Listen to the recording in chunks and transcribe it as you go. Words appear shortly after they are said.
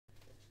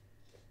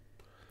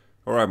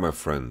Alright, my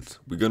friends,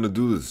 we're gonna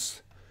do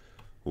this.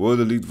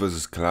 World Elite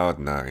versus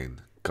Cloud9,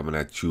 coming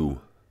at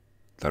you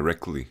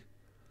directly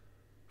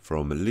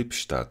from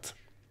Lippstadt,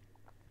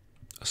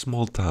 a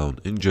small town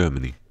in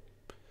Germany.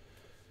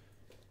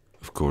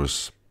 Of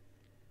course,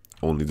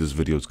 only this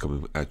video is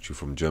coming at you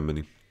from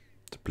Germany.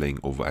 They're playing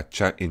over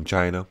in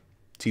China.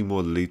 Team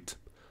World Elite.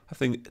 I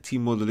think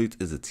Team World Elite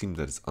is a team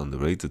that is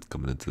underrated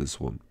coming into this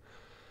one.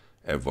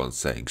 Everyone's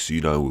saying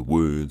C9 will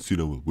win,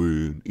 C9 will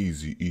win,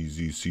 easy,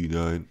 easy,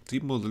 C9.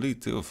 Team World Elite,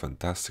 they were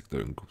fantastic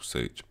there in group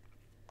stage.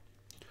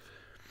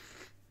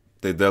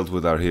 They dealt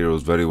with our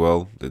heroes very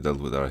well. They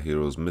dealt with our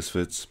heroes'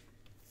 misfits.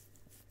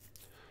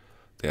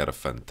 They had a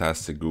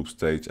fantastic group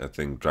stage. I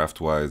think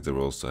draft-wise, they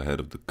were also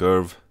ahead of the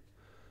curve.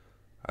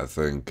 I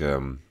think,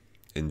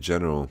 in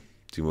general,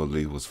 Team World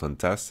Elite was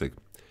fantastic.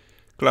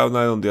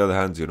 Cloud9, on the other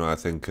hand, I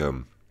think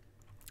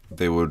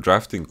they were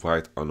drafting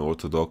quite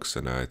unorthodox,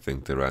 and I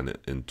think they ran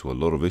into a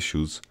lot of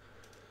issues.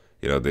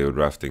 They were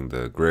drafting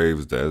the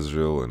Graves, the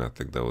Ezreal, and I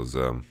think that was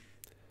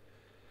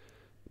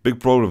big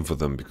problem for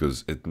them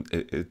because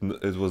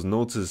it was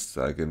noticed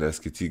like in the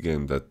SKT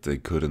game that they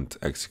couldn't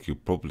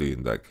execute properly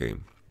in that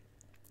game.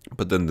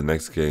 But then the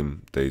next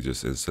game, they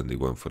just instantly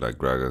went for that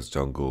Gragas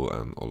jungle,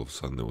 and all of a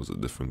sudden it was a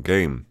different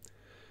game.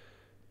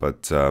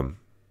 But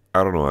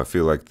I don't know, I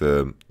feel like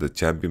the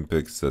champion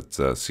picks that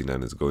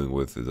C9 is going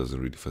with, it doesn't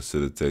really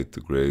facilitate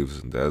the Graves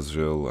and the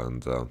Ezreal,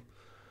 and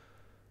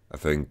I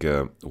think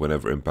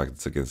whenever Impact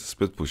is against a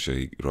split pusher,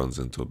 he runs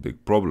into a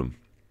big problem.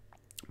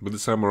 But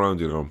this time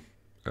around,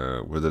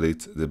 World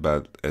Elite did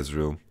bad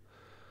Ezreal.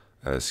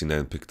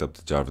 C9 picked up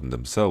the Jarvan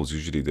themselves.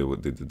 Usually they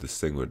did this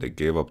thing where they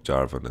gave up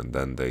Jarvan and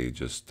then they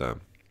just,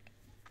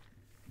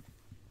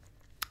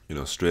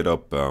 straight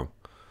up,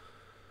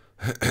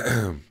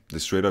 they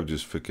straight up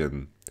just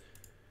freaking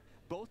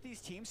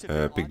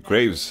pick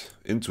Graves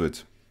into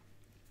it.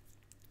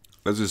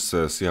 Let's just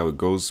see how it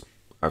goes.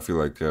 I feel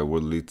like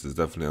World Elite is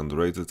definitely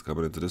underrated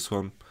coming into this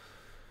one.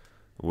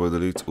 World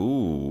Elite,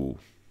 ooh,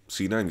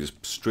 C9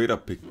 just straight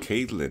up picked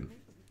Caitlyn.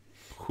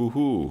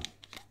 Hoo-hoo.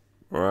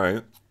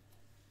 Alright.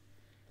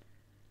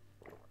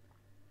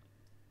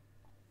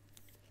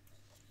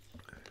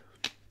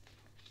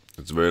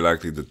 It's very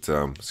likely that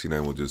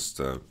C9 will just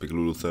pick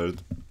Lulu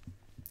third.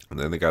 And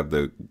then they got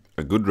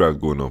a good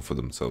draft going on for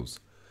themselves.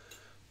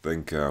 I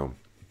think Caitlyn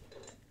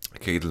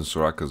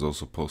Soraka is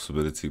also a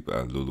possibility,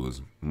 but Lulu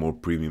is more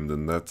premium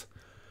than that.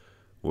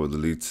 World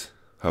Elite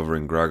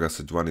hovering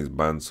Gragas. Sejuani is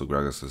banned, so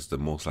Gragas is the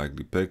most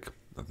likely pick.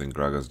 I think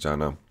Gragas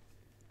Janna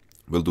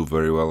will do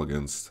very well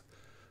against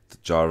the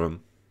Jarvan,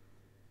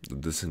 the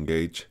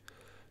disengage.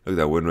 Look at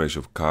that win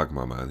ratio of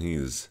Kagma, man. He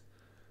is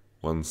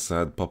one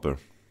sad pupper.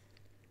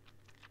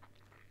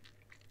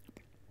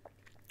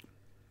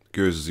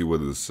 Curious to see where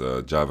this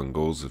Jarvan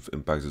goes, if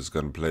Impact is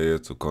going to play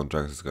it, or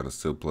Contracts is going to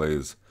still play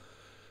his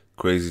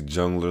crazy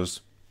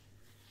junglers.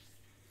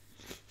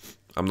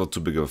 I'm not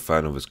too big of a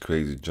fan of his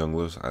crazy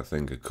junglers. I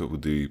think it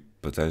could be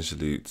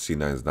potentially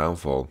C9's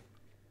downfall.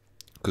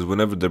 Because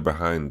whenever they're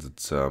behind,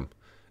 it's a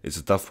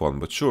tough one.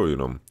 But sure,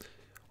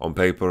 on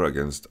paper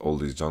against all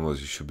these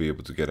junglers, you should be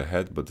able to get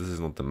ahead. But this is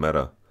not the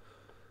meta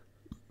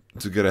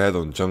to get ahead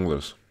on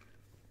junglers.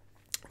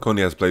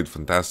 Coney has played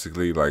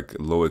fantastically, like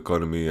low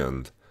economy,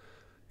 and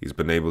he's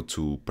been able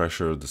to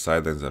pressure the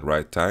sidelines at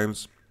right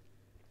times.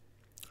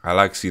 I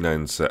like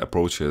C9's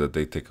approach here, that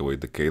they take away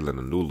the Caitlyn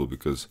and Lulu,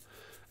 because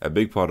a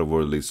big part of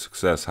World Elite's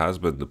success has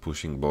been the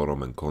pushing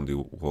bottom and Condi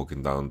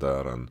walking down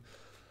there and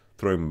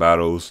throwing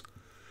barrows.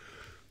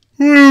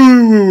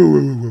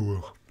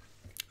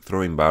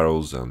 Throwing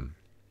barrows and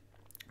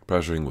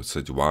pressuring with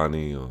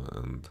Sejuani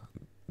and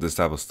this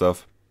type of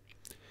stuff.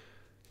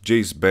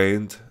 Jace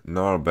banned,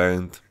 Gnar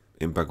banned.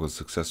 Impact was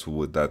successful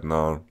with that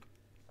Gnar.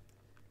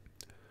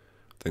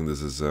 I think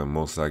this is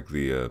most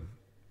likely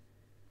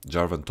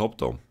Jarvan top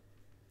though.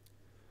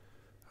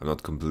 I'm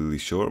not completely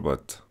sure,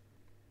 but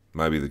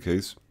might be the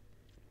case.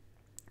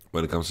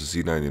 When it comes to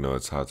C9,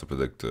 it's hard to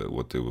predict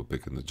what they will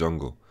pick in the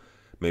jungle.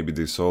 Maybe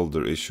they solved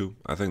their issue.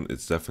 I think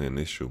it's definitely an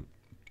issue,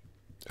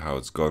 how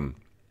it's gone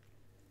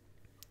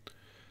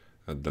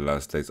at the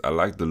last stage. I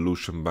like the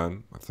Lucian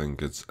ban. I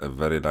think it's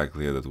very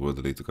likely that World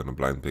Elite are going to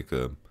blind pick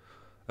a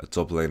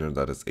top laner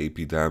that is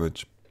AP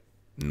damage.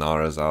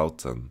 Nara's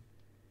out and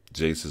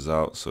Jace is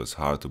out, so it's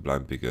hard to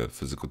blind pick a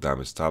physical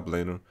damage top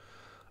laner.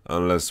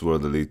 Unless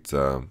World Elite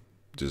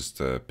just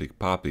pick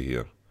Papi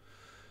here.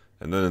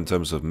 And then in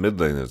terms of mid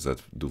laners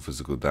that do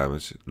physical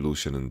damage,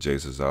 Lucian and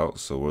Jace is out,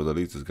 so World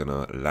Elite is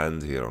gonna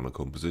land here on a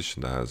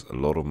composition that has a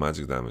lot of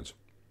magic damage.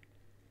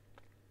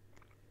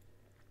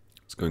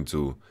 It's going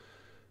to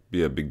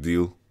be a big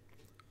deal.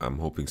 I'm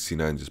hoping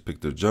C9 just pick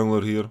their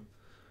jungler here.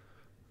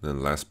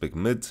 Then last pick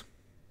mid.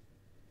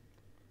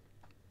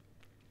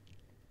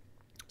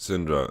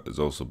 Syndra is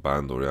also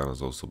banned, Orianna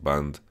is also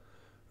banned.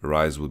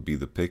 Ryze would be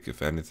the pick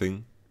if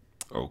anything.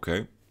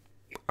 Okay,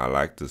 I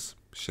like this.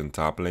 Shin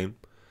top lane.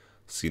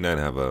 C9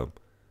 have a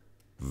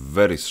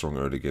very strong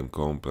early game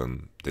comp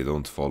and they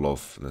don't fall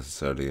off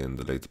necessarily in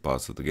the later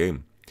parts of the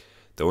game.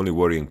 The only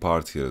worrying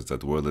part here is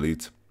that World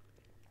Elite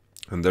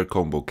and their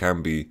combo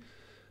can be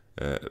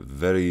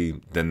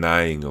very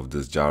denying of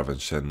this Jarvan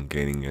Shen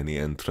gaining any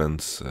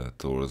entrance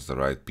towards the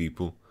right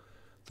people.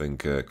 I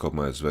think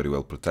Kog'Maw is very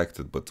well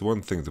protected, but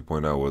one thing to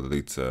point out with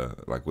Elite,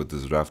 like with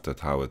this draft,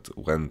 that how it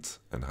went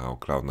and how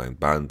Cloud9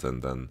 banned,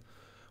 and then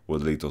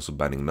with Elite also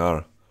banning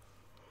Gnar,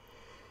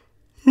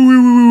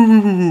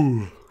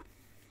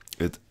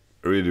 it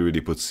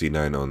really puts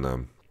C9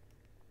 on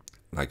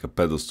like a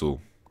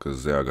pedestal,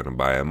 because they are gonna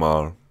buy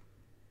MR,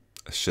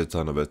 a shit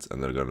ton of it,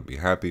 and they're gonna be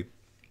happy.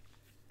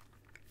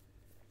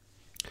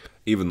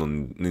 Even though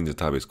Ninja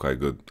Tabi is quite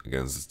good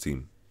against this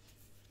team.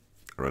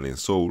 Running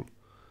Soul.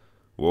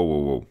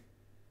 Whoa.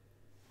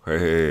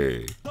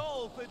 Hey.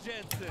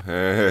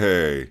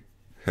 Hey.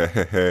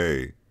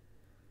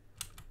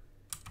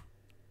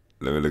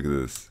 Let me look at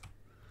this.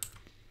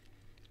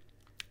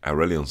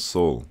 Aurelion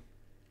Soul.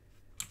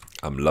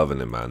 I'm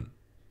loving it, man.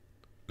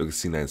 Look at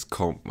C9's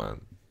comp,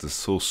 man. They're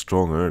so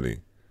strong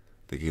early.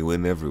 They can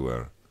win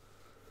everywhere.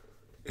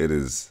 It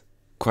is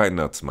quite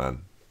nuts,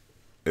 man.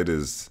 It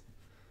is.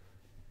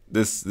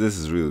 This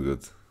is really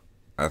good.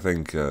 I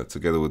think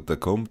together with the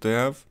comp they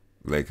have,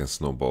 they can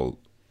snowball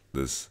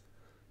this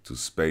to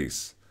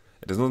space.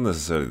 It is not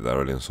necessarily that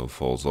Aurelion Soul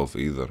falls off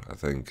either. I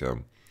think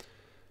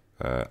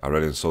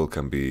Aurelion Soul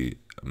can be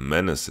a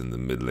menace in the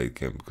mid-late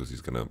game, because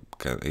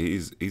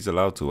he's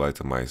allowed to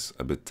itemize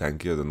a bit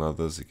tankier than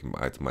others. He can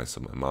itemize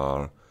some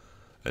MR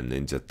and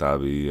Ninja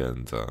Tabi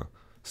and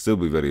still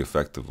be very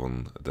effective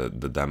on the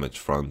damage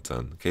front.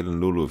 And Kayle and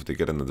Lulu, if they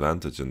get an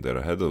advantage and they're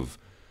ahead of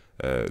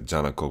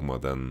Janna Kog'Maw,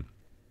 then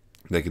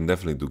they can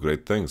definitely do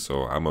great things.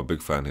 So I'm a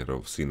big fan here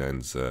of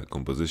C9's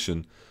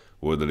composition.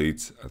 With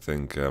Elite, I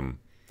think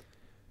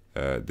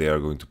they are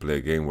going to play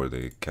a game where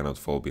they cannot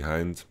fall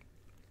behind.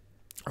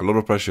 A lot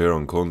of pressure here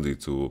on Condi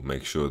to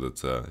make sure that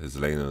his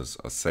laners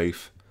are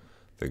safe.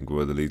 I think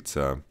with Elite,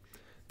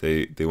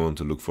 they want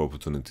to look for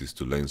opportunities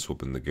to lane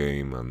swap in the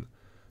game and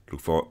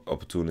look for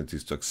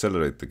opportunities to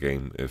accelerate the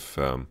game if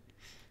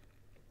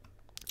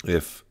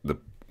the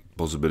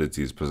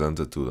possibility is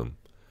presented to them.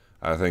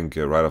 I think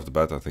right off the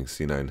bat, I think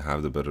C9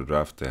 have the better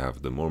draft. They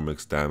have the more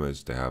mixed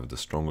damage, they have the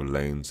stronger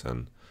lanes,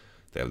 and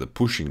they have the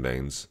pushing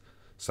lanes.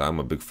 So I'm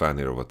a big fan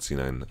here of what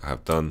C9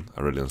 have done.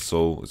 Aurelion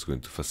Soul is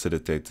going to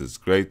facilitate. It's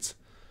great.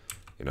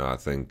 You know, I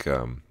think,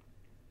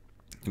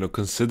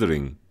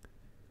 considering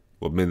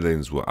what mid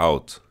lanes were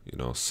out,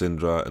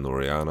 Syndra and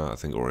Orianna, I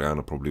think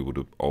Orianna probably would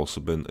have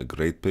also been a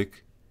great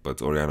pick,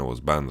 but Orianna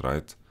was banned,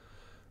 right?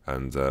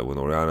 And when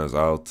Orianna is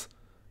out,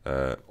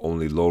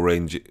 only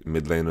low-range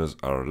mid laners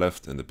are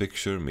left in the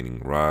picture, meaning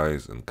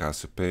Ryze and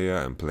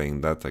Cassiopeia, and playing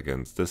that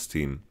against this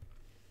team,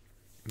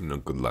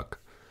 good luck.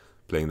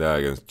 Playing that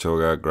against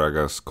Cho'Gath,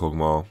 Gragas,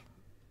 Kog'Maw,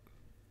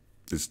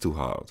 it's too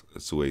hard.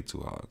 It's way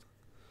too hard.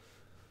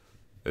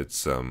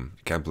 It's you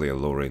can't play a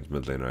low-range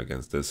mid laner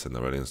against this, and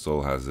Aurelion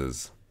Soul has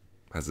his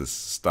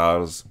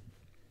stars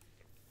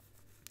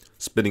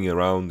spinning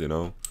around,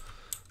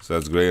 So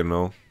that's great,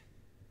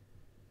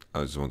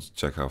 I just want to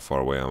check how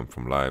far away I am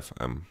from live.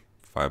 I'm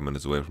 5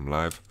 minutes away from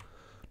live.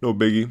 No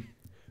biggie.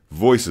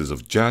 Voices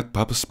of Jad,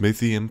 Papa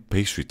Smithy, and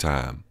Pastry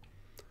Time.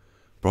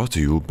 Brought to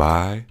you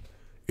by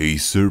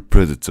Acer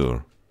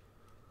Predator.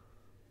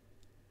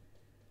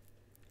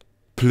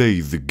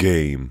 Play the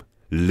game.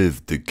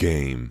 Live the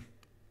game.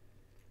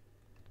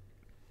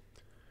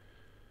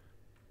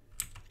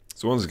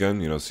 So once again,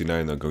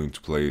 C9 are going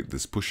to play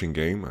this pushing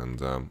game, and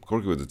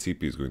Corki with the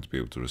TP is going to be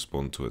able to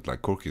respond to it.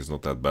 Like, Corki is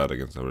not that bad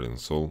against Aurelion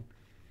Soul.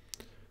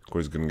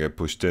 Corki's going to get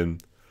pushed in.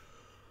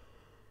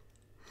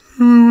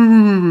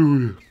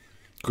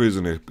 Corki's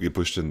going to get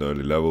pushed in the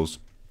early levels,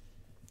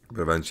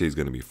 but eventually he's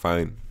going to be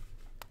fine.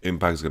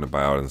 Impact's going to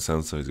buy out and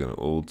sensor. He's going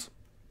to ult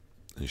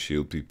and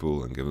shield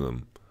people and give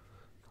them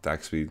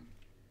attack speed.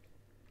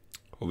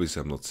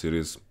 Obviously, I'm not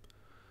serious.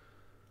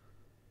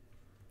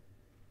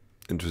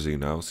 Interesting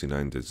now,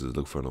 C9 did just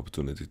look for an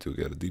opportunity to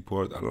get a deep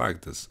ward. I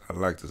like this a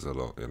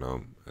lot,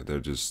 They're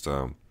just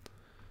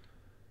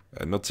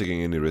not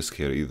taking any risk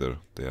here either.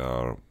 They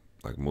are,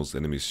 like, most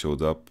enemies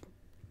showed up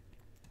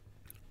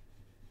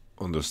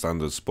on their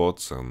standard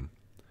spots, and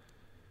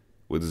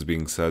with this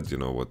being said,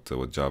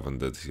 what Javan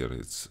did here,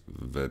 it's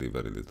very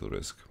little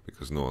risk,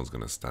 because no one's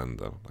gonna stand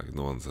there. Like,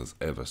 no one has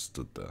ever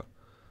stood there.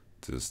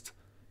 Just,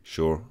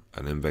 sure,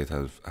 an invade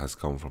has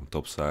come from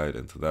top side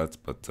into that,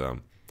 but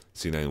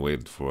C9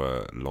 waited for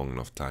a long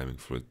enough timing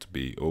for it to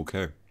be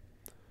okay.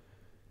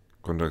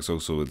 Contracts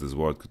also with his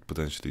ward could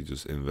potentially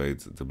just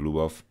invade the blue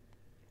buff.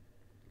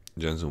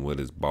 Jensen with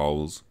his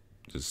bowls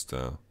just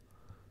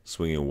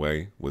swinging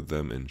away with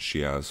them in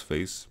Shia's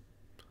face.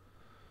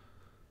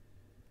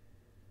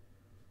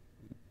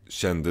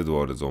 Shen did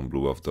ward his own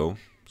blue buff though,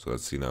 so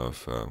let's see now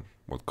if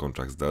what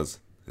Contracts does.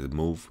 His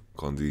move,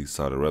 Condi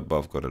saw the red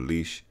buff, got a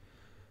leash.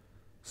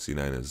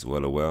 C9 is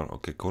well aware.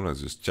 Okay,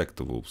 Contracts just checked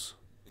the wolves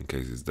in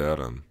case he's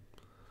there, and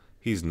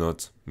he's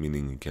not,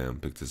 meaning he can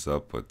pick this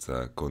up, but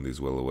Condi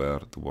is well aware.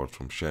 The ward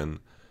from Shen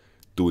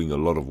doing a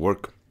lot of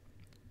work.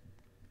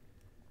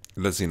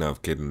 Let's see now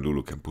if Kayle and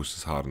Lulu can push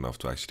this hard enough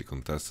to actually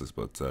contest this,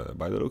 but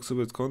by the looks of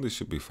it, Condi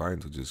should be fine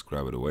to just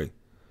grab it away.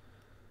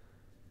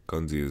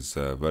 Kondi is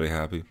very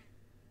happy.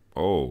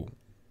 Oh,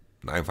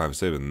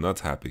 957 not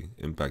happy.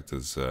 Impact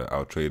is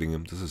out trading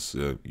him. This is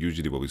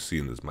usually what we see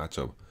in this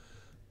matchup,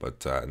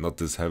 but not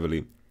this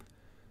heavily.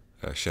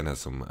 Shen has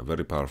some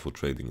very powerful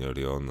trading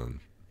early on, and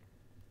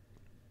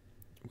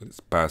with his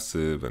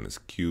passive and his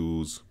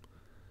Qs.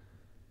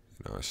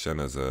 You know,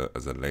 Shen as a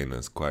laner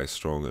is quite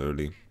strong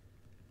early.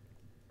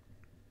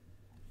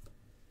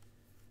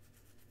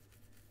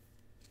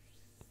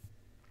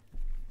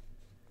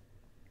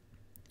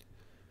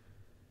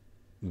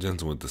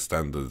 Jensen with the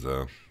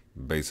standard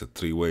base at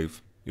 3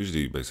 wave.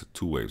 Usually you base at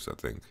 2 waves, I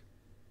think,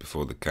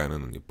 before the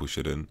cannon, and you push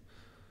it in.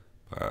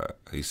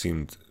 He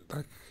seemed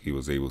like he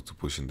was able to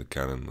push in the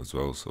cannon as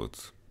well, so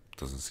it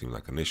doesn't seem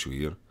like an issue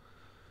here.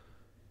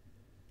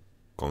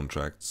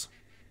 Contracts.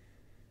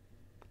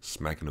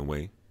 Smacking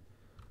away.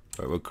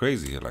 But we're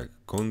crazy here, like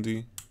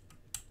Kondi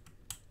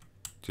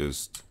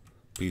just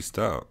pieced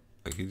out.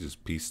 Like he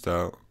just pieced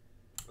out.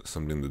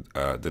 Something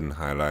that didn't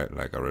highlight,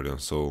 like Aurelion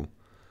Sol.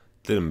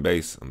 Didn't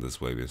base on this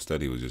wave.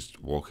 Instead, he was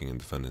just walking and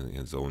defending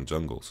his own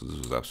jungle. So this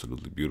was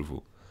absolutely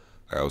beautiful.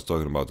 Like I was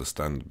talking about the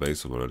standard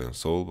base of Aurelion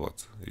Sol,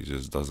 but he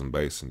just doesn't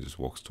base and just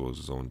walks towards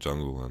his own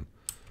jungle. And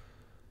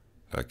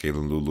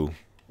Kaden Lulu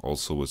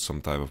also with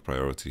some type of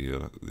priority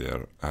here. They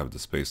have the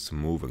space to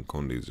move, and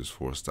Kondi is just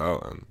forced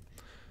out. And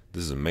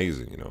this is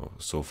amazing, you know.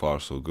 So far,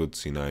 so good.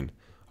 C9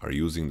 are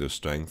using their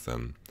strength,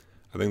 and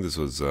I think this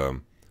was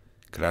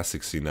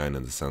classic C9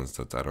 in the sense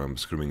that I remember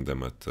screaming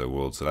them at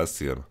Worlds last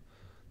year.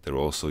 They were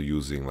also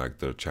using like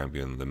their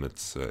champion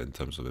limits in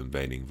terms of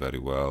invading very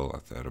well.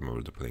 I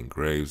remember they're playing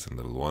Graves and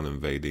level 1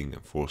 invading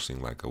and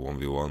forcing like a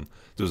 1v1.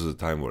 This was a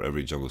time where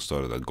every jungle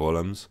started at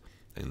golems,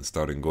 and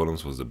starting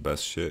golems was the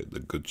best shit,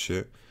 the good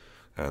shit.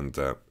 And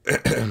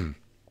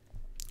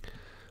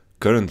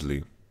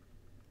currently,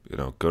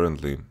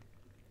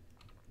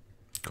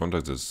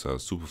 Contract is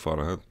super far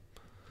ahead.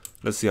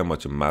 Let's see how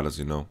much it matters,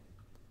 you know.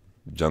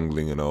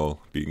 Jungling and all,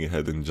 being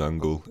ahead in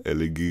jungle,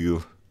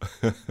 illegal.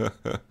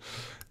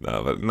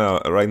 No, but now,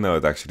 right now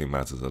it actually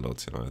matters a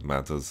lot, you know. It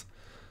matters.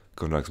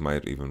 Contracts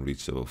might even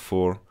reach level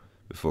 4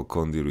 before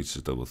Kondi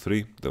reaches level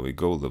 3. There we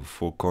go, level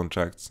 4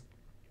 contracts.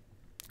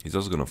 He's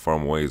also going to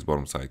farm away his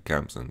bottom side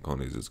camps, and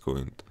Kondi is just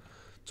going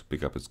to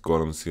pick up his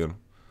golems here.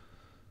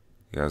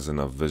 He has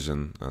enough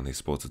vision, and he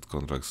spotted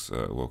contracts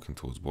walking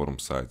towards bottom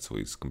side, so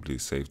he's completely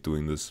safe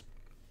doing this.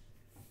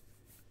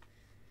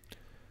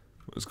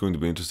 It's going to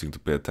be interesting to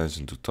pay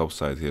attention to top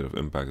side here if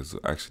Impact is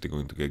actually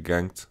going to get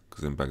ganked,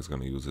 because Impact is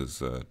going to use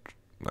his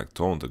like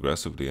taunt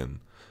aggressively, and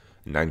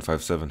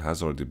 957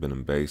 has already been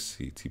in base.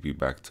 He TP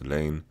back to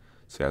lane,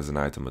 so he has an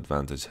item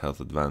advantage, health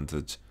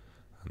advantage,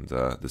 and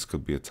this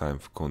could be a time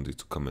for Kondi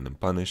to come in and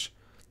punish.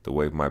 The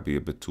wave might be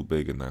a bit too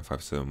big, and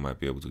 957 might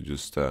be able to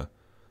just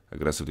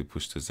aggressively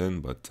push this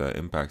in, but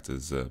Impact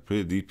is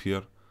pretty deep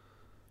here.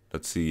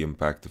 Let's see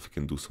Impact if he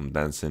can do some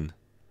dancing.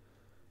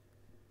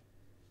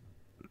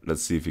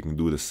 Let's see if he can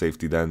do the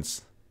safety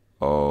dance.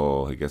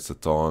 Oh, he gets a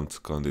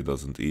taunt. Kondi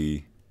doesn't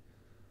E.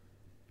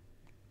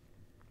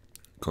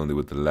 Kondi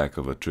with the lack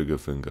of a trigger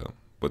finger.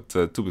 But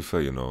to be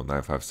fair, you know,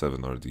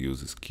 957 already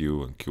uses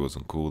Q, and Q was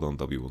on cooldown,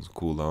 W was on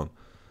cooldown.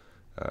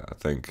 I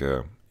think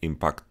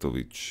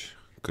Impactovic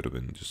could have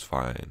been just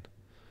fine.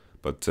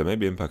 But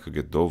maybe Impact could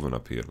get Dovin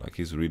up here. Like,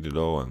 he's really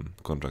low, and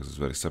Contracts is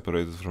very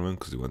separated from him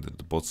because he went into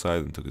the bot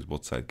side and took his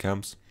bot side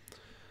camps.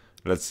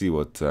 Let's see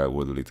what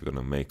World Elite are going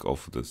to make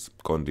off of this.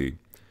 Kondi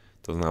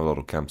doesn't have a lot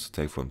of camps to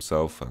take for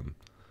himself, and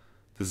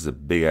this is a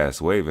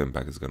big-ass wave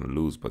Impact is going to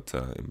lose, but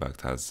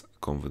Impact has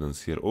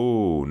confidence here.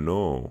 Oh,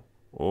 no.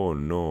 Oh,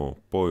 no.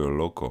 Pollo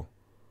loco.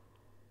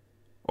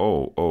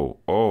 Oh, oh,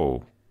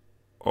 oh.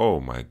 Oh,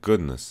 my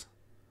goodness.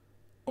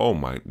 Oh,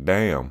 my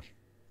damn.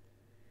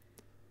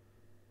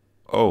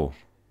 Oh,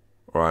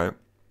 alright.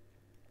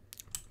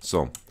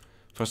 So,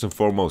 first and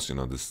foremost, you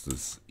know,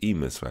 this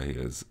E-miss right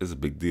here is a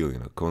big deal. You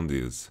know,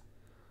 Kondi is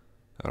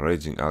a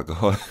raging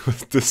alcoholic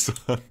with this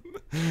one.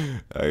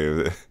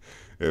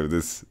 if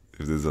this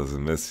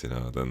doesn't miss, you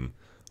know, then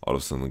all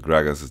of a sudden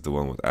Gragas is the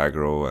one with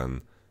aggro,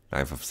 and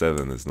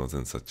 957 is not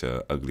in such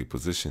a ugly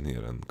position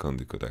here, and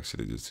Kondi could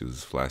actually just use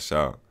his flash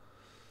out.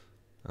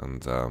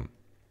 And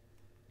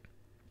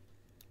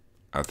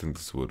I think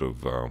this would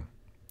have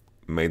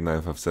made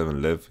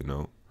 957 live, you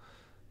know.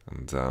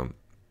 And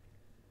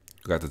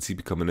we got the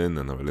TP coming in,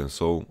 and Aurelion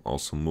Sol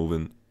also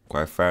moving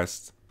quite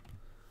fast.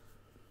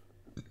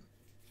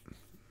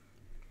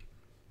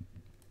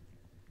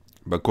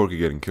 But Corki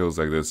getting kills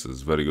like this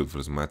is very good for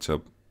his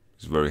matchup.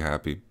 He's very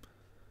happy.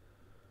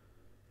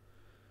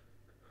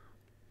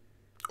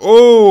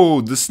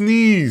 Oh, the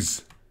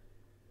sneeze!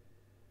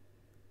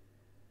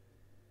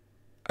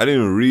 I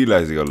didn't even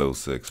realize he got level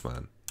 6,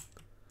 man.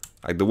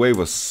 Like, the wave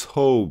was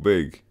so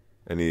big.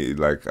 And he,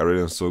 like,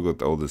 Aurelion Sol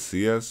got all the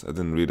CS. I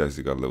didn't realize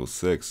he got level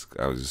 6.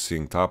 I was just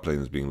seeing top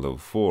laners being level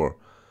 4.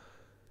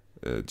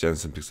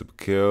 Jensen picks up a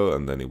kill,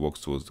 and then he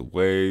walks towards the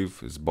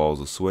wave. His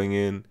balls are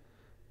swinging.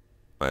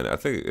 And I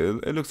think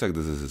it looks like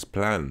this is his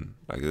plan.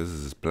 Like, this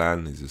is his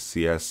plan. He's just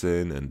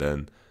CSing, and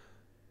then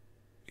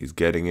he's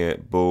getting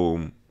it.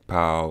 Boom.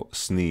 Pow.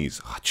 Sneeze.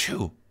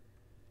 Achoo.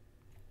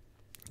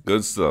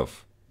 Good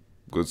stuff.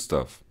 Good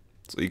stuff.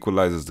 So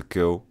equalizes the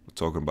kill. We're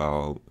talking about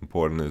how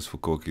important it is for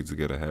Koki to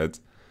get ahead.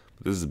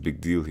 But this is a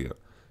big deal here.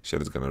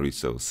 Shen is gonna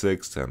reach level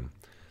 6 and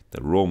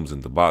the roams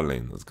in the bot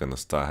lane is gonna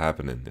start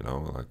happening, you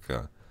know,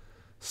 like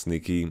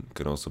Sneaky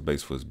can also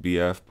base for his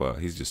BF, but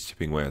he's just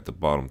chipping away at the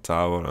bottom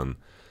tower, and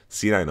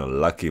C9 are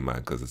lucky, man,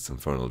 because it's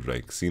Infernal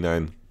Drake.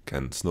 C9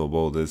 can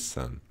snowball this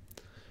and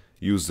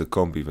use the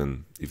comp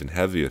even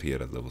heavier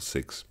here at level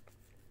 6.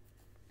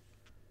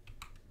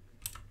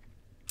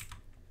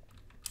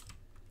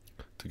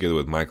 Together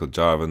with Michael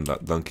Jarvan,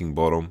 that dunking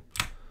bottom.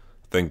 I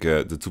think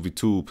the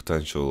 2v2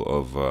 potential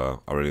of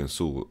Aurelion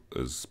Sol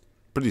is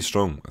pretty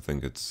strong. I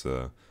think it's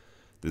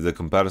the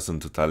comparison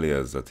to Talia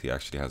is that he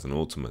actually has an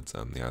ultimate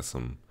and he has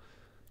some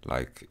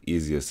like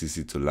easier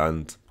CC to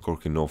land.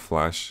 Corki no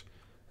flash.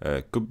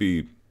 Could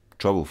be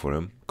trouble for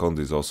him. Condi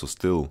is also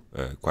still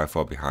quite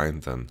far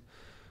behind, and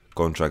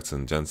Contracts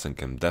and Jensen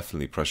can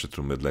definitely pressure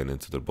through mid lane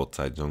into their bot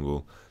side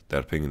jungle.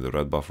 They're pinging the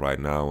red buff right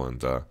now,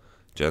 and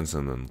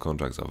Jensen and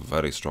Contracts are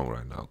very strong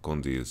right now.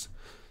 Condi is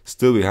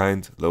still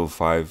behind, level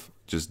 5,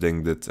 just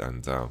dinged it,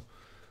 and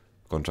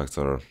Contracts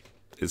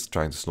is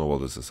trying to snowball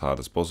this as hard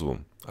as possible.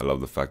 I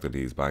love the fact that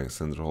he's buying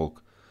Cinderhulk.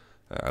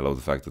 I love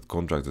the fact that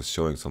Contract is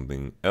showing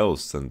something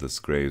else than this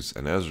Graves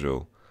and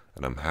Ezreal,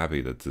 and I'm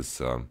happy that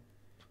this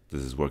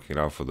is working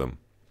out for them.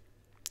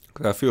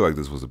 Cause I feel like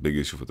this was a big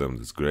issue for them,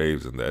 this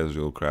Graves and the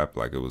Ezreal crap.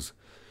 Like it was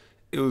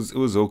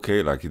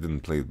okay. Like he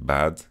didn't play it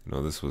bad. You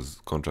know, this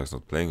was Contract's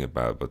not playing it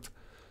bad, but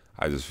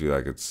I just feel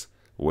like it's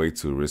way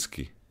too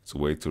risky. It's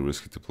way too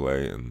risky to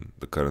play, and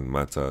the current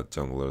meta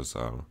junglers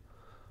are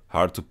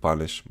hard to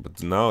punish.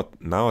 But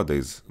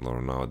nowadays,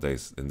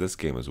 in this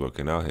game is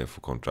working out here for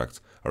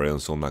Contracts.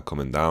 Aurelion Sol not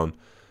coming down.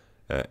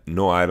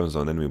 No items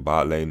on enemy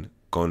bot lane.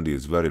 Condi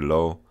is very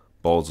low.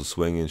 Balls are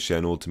swinging.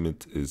 Shen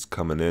ultimate is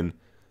coming in.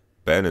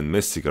 Ben and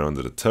Mystic are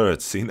under the turret.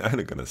 C9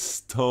 are gonna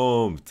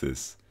stomp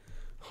this.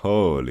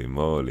 Holy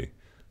moly.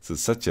 So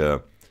it's such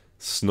a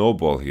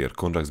snowball here.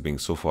 Contracts being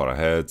so far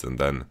ahead, and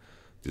then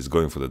just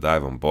going for the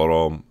dive on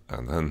bottom,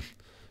 and then,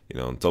 you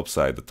know, on top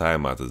side the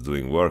timeout is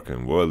doing work,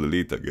 and World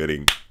Elite are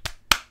getting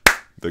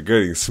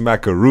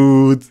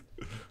smackarood.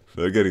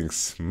 They're getting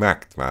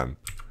smacked, man.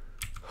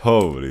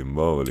 Holy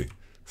moly.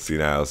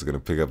 C9 also gonna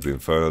pick up the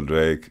Infernal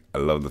Drake. I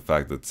love the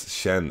fact that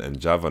Shen and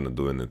Javan are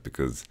doing it,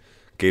 because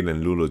Kayn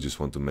and Lulu just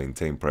want to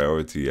maintain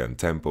priority and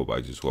tempo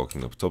by just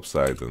walking up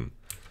topside, and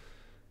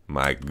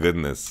my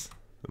goodness,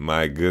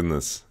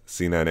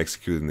 C9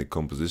 executing the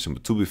composition.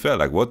 But to be fair,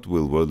 like, what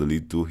will World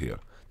Elite do here?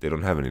 They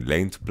don't have any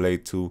lane to play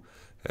to.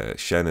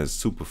 Shen is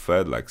super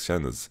fed, like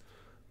Shen is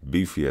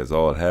beefy as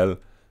all hell,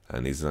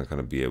 and he's not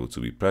gonna be able to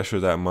be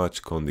pressured that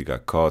much. Condi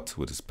got caught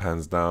with his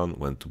pants down,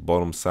 went to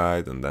bottom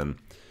side, and then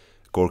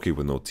Corki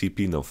with no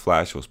TP, no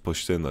flash, was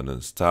pushed in on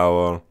his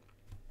tower.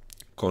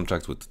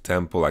 Contract with the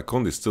tempo. Like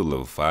Condi's still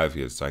level 5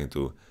 here, trying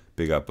to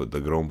pick up the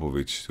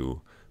Grompovic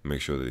to make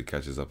sure that he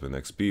catches up in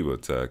XP,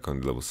 but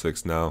Condi level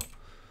 6 now.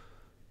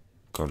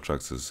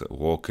 Contracts is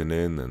walking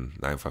in, and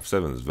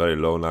 957 is very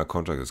low now.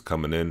 Contract is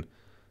coming in,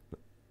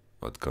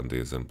 but Condi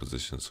is in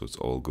position, so it's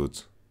all good.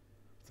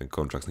 I think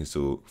Contracts needs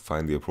to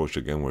find the approach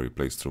again where he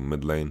plays through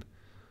mid lane.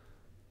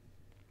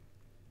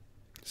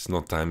 It's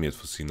not time yet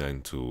for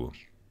C9 to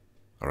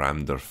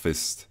ram their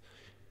fist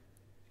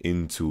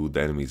into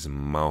the enemy's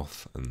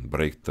mouth and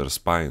break their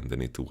spine. They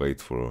need to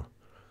wait for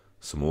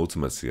some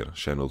ultimates here.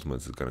 Shen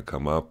ultimates is gonna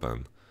come up,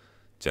 and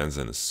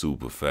Jensen is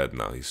super fed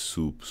now. He's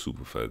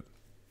super fed.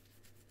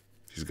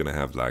 He's gonna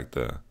have like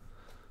the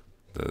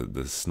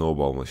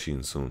snowball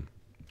machine soon.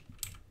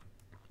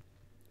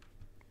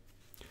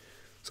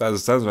 So as it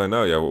stands right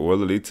now, yeah,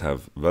 World Elites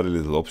have very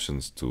little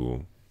options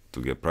to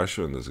get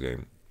pressure in this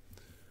game.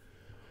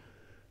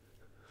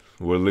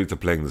 World Elite are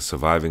playing the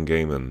surviving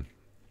game, and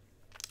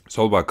it's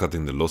all about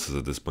cutting the losses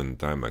at this point in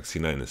time. Like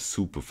C9 is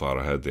super far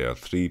ahead. They are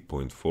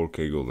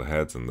 3.4k gold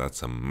ahead, and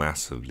that's a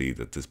massive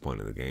lead at this point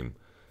in the game.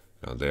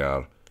 You know, they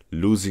are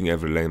losing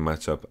every lane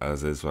matchup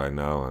as is right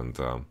now, and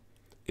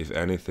if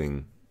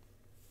anything,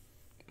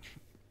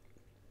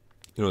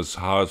 you know, it's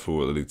hard for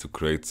World Elite to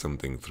create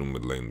something through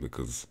mid lane,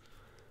 because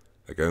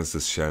against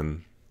this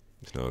Shen,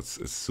 you know, it's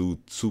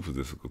super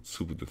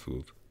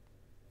difficult.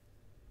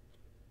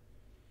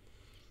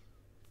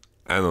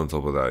 And on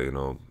top of that, you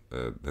know,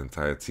 the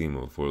entire team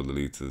of World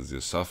Elite is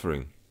just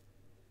suffering.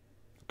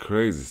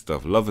 Crazy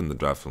stuff. Loving the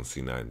draft from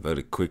C9.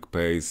 Very quick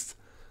paced.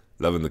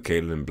 Loving the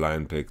Caitlyn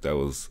blind pick. That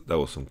was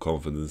some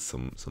confidence,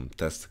 some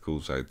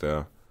testicles right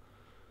there.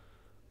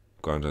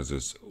 Contract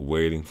just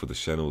waiting for the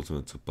Shen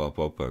ultimate to pop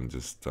up and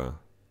just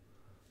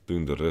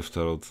doing the Rift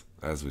Herald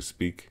as we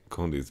speak.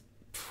 Condi is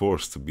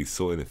forced to be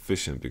so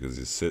inefficient because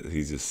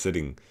he's just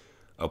sitting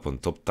up on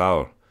top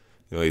tower.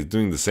 You know, he's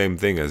doing the same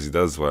thing as he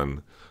does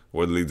when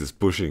World Elite is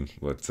pushing,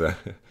 but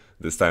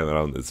this time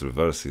around it's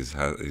reverse.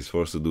 He's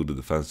forced to do the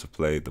defensive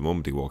play. The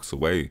moment he walks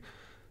away,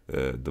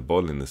 the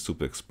bot lane is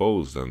super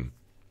exposed, and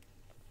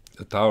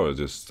the tower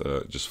just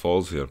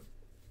falls here.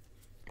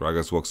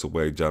 Gragas walks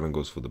away, Jaren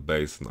goes for the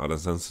base, and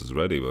Adansense is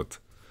ready, but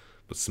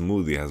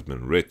Smoothie has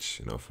been rich,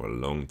 you know, for a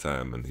long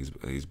time, and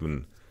he's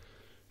been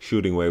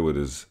shooting away with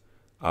his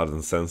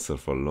ardent sensor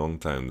for a long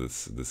time.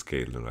 This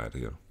Caitlyn right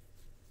here.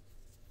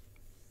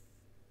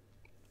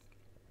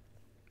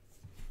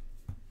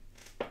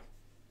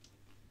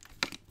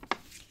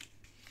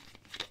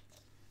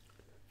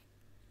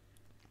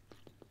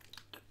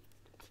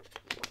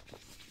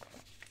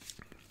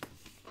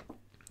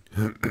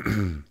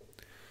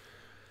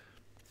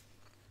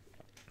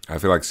 I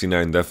feel like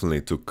C9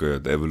 definitely took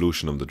the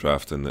evolution of the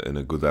draft in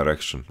a good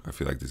direction. I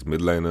feel like these mid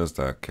laners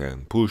that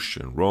can push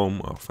and roam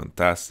are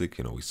fantastic.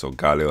 You know, we saw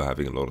Galio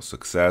having a lot of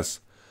success.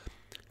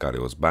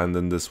 Galio was banned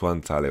in this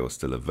one. Talia was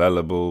still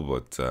available,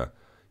 but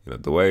you know,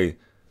 the way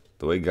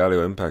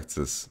Galio impacts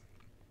this,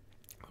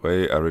 the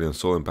way Aurelion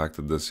Sol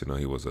impacted this, you know,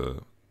 he was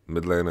a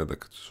mid laner that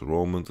could just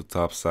roam into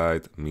top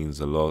side. It means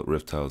a lot.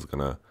 Riptile is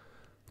gonna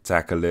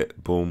tackle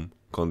it. Boom.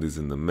 Condi's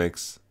in the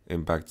mix.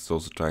 Impact is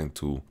also trying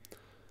to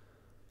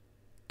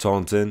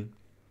taunt in.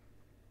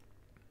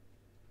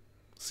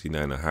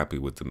 C9 are happy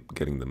with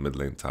getting the mid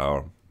lane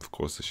tower. Of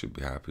course they should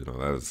be happy. You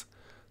know,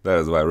 that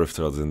is why Rift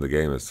Herald's in the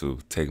game, is to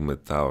take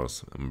mid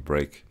towers and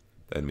break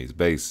the enemy's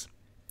base.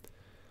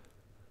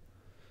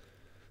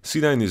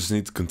 C9 just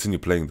need to continue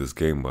playing this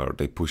game where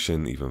they push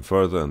in even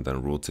further and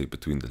then rotate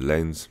between the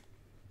lanes.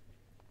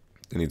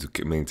 They need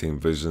to maintain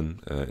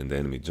vision in the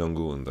enemy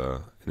jungle and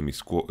the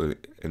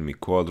enemy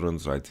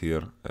quadrants right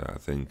here. I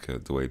think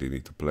the way they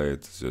need to play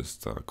it is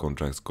just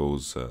Contracts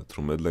goes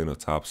through mid lane or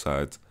top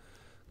side,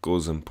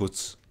 goes and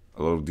puts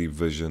a lot of deep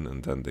vision,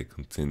 and then they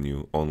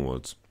continue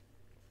onwards.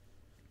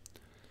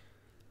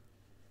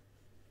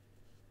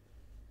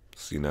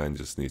 C9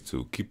 just needs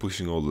to keep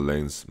pushing all the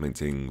lanes,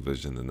 maintaining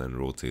vision, and then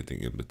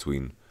rotating in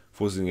between,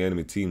 forcing the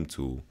enemy team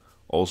to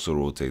also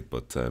rotate,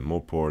 but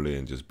more poorly,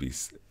 and just be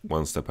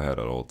one step ahead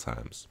at all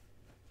times.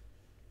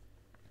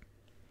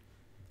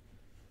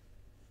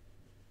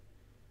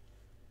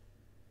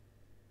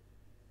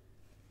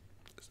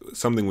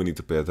 Something we need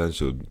to pay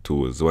attention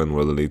to is when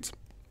World Elite,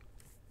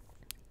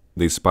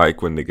 they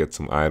spike when they get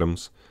some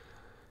items.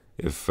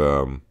 If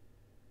you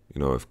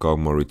know, if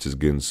Kog'Maw reaches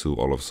Ginsu,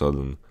 all of a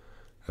sudden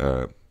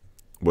World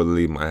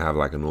Elite might have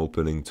like an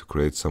opening to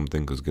create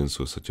something, because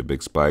Ginsu is such a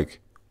big spike.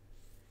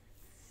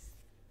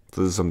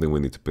 So this is something we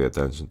need to pay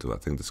attention to. I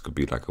think this could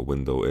be like a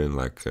window in,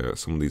 like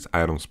some of these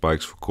item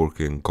spikes for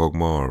Corki and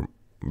Kog'Maw are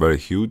very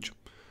huge.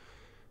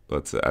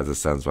 But as it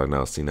stands right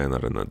now,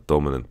 C9 are in a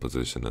dominant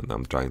position, and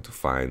I'm trying to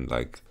find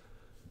like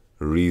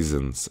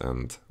reasons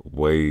and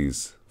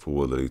ways for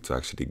World Elite to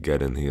actually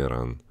get in here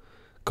and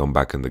come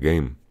back in the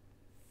game.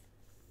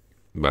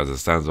 But as it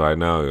stands right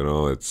now, you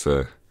know, it's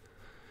one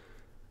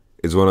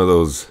of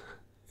those,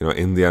 you know,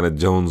 Indiana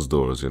Jones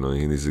doors. You know,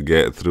 he needs to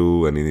get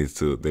through, and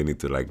they need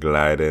to like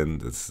glide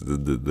in. It's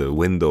the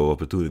window of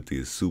opportunity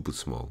is super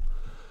small.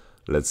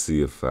 Let's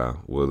see if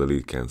World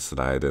Elite can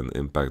slide in.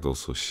 Impact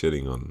also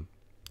shitting on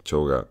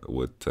Cho'Gath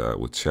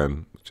with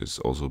Shen, which is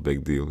also a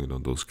big deal. You know,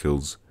 those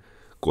kills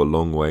go a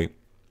long way.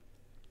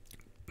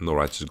 No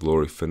Righteous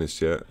Glory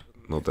finished yet.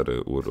 Not that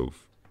it would have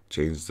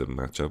changed the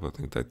matchup. I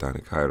think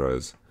Titanic Hydra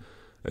is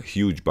a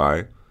huge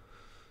buy,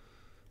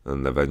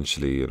 and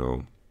eventually, you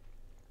know,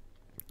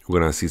 we're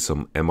gonna see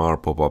some MR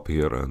pop up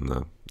here,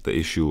 and the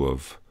issue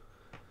of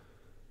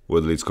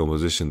World Elite's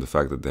composition, the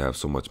fact that they have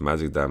so much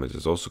magic damage,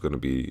 is also going to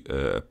be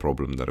a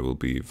problem that will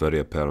be very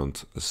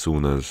apparent as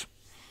soon as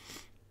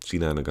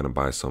C9 are going to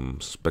buy some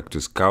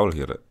Spectre's Cowl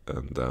here,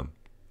 and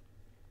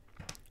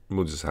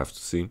we'll just have to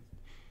see.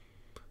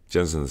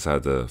 Jensen has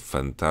had a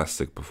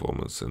fantastic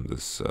performance in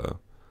this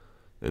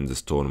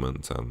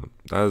tournament, and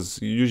that has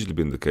usually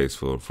been the case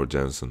for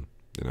Jensen.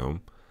 You know,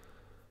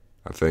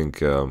 I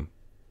think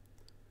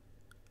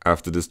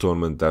after this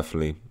tournament,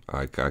 definitely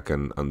I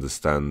can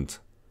understand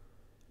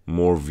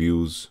more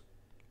views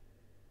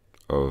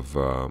of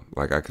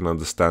like, I can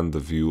understand the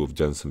view of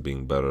Jensen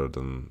being better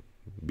than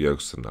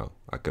Bjergsen now.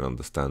 I can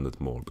understand it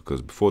more,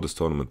 because before this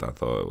tournament I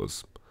thought it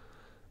was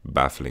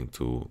baffling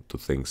to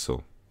think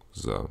so.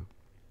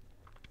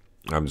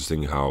 I'm just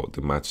thinking how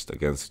they matched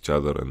against each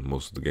other in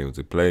most of the games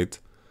they played,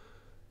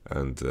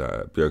 and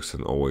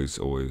Bjergsen always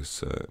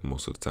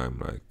most of the time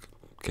like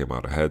came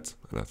out ahead,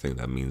 and I think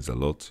that means a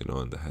lot, you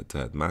know, in the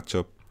head-to-head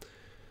matchup.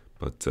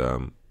 But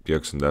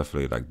Bjergsen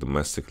definitely, like,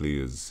 domestically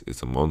is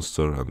a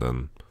monster, and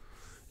then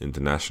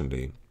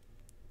internationally,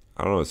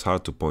 I don't know, it's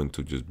hard to point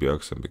to just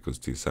Bjergsen, because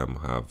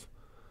TSM have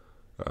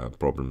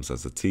problems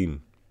as a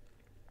team.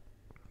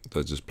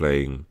 They're just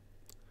playing,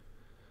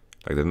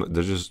 like,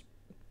 they're just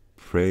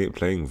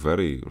playing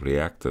very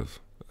reactive.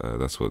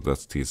 That's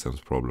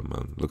TSM's problem.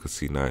 And look at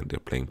C9, they're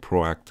playing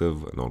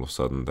proactive, and all of a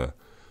sudden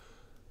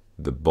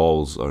the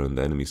balls are in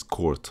the enemy's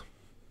court,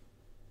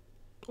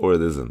 or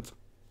it isn't,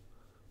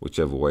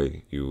 whichever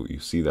way you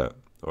see that.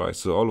 Alright,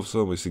 so all of a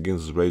sudden we see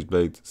Ginsu's Rage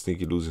Blade,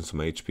 Sneaky losing some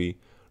HP.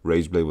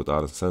 Rage Blade with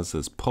Ardent Sensor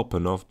is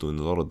popping off, doing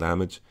a lot of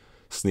damage.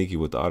 Sneaky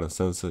with the Ardent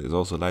Sensor is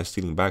also life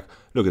stealing back.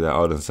 Look at that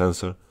Ardent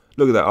Sensor.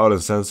 Look at that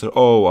Ardent Sensor.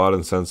 Oh,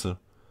 Ardent Sensor.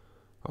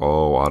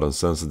 Oh, Ardent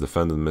Sensor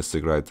defended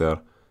Mystic right there.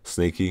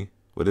 Sneaky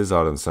with his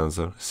Ardent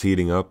Sensor. He's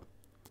heating up.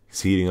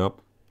 He's heating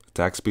up.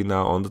 Attack speed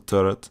now on the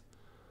turret.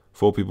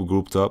 4 people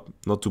grouped up.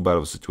 Not too bad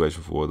of a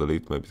situation for World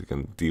Elite. Maybe they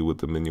can deal with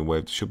the minion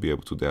wave. They should be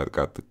able to. They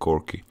got the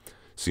Corki.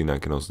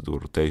 C9 can also do a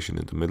rotation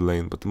into mid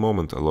lane. But at the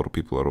moment, a lot of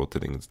people are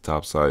rotating into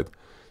top side.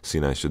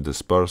 C9 should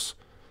disperse.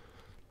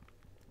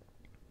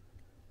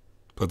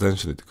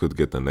 Potentially, they could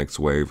get the next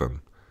wave. And,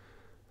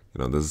 you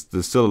know,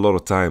 there's still a lot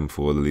of time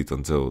for World Elite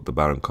until the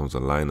Baron comes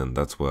online. And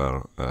that's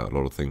where a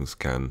lot of things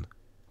can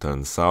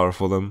turn sour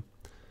for them.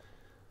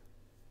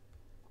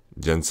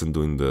 Jensen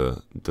doing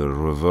the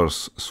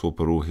reverse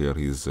swapperoo here.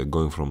 He's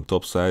going from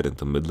top side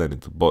into mid lane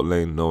into bot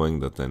lane, knowing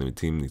that the enemy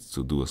team needs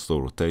to do a slow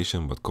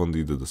rotation. But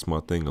Condi did the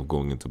smart thing of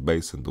going into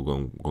base and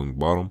going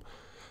bottom.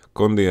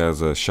 Condi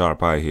has a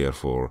sharp eye here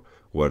for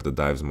where the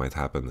dives might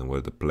happen and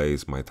where the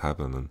plays might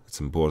happen, and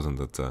it's important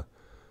that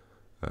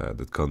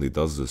that Condi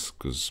does this,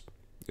 because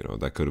you know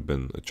that could have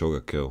been a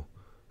Choga kill,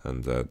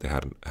 and they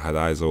had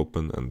eyes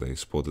open and they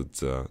spotted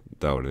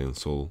Dowry and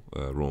Soul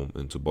roam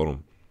into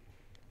bottom.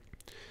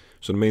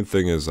 So the main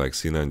thing is, like,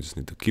 C9 just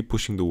need to keep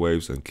pushing the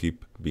waves and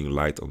keep being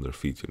light on their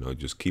feet, you know,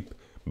 just keep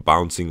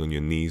bouncing on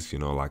your knees, you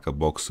know, like a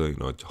boxer, you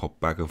know, hop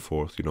back and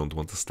forth. You don't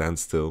want to stand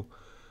still,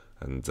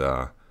 and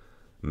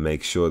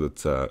make sure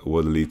that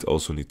World Elite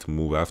also need to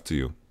move after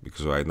you,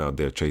 because right now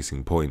they're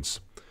chasing points.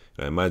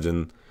 Now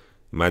imagine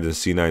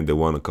C9, they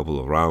won a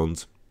couple of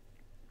rounds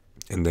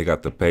and they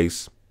got the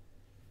pace,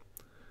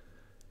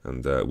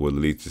 and World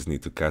Elite just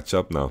need to catch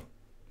up now.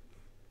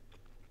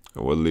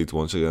 World Elite,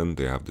 once again,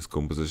 they have this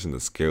composition that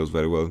scales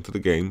very well into the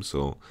game,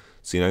 so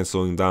C9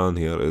 slowing down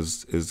here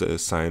is a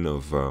sign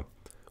of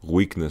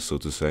weakness, so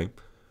to say.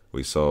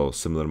 We saw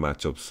similar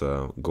matchups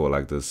go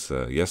like this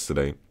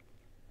yesterday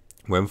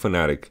when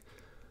Fnatic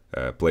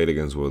played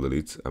against World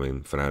Elite. I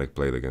mean, Fnatic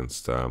played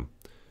against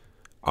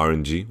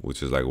RNG,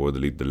 which is like World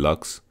Elite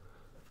Deluxe.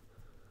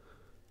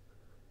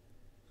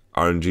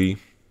 RNG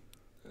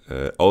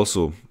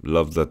also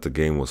loved that the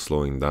game was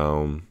slowing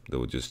down. They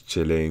were just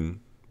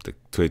chilling. The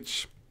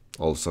Twitch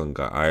all of a sudden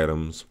got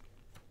items,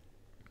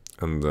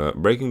 and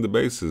breaking the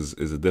base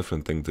is a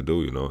different thing to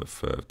do, you know,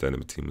 if the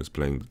enemy team is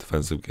playing the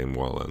defensive game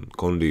well, and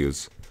Condi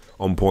is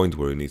on point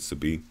where he needs to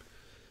be.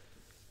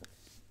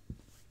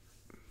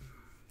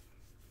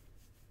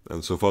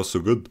 And so far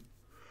so good.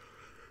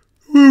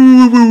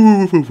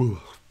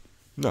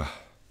 Nah.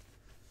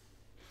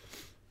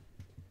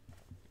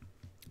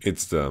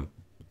 It's the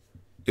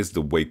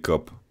wake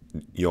up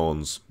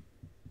yawns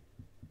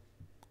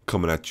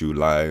coming at you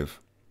live.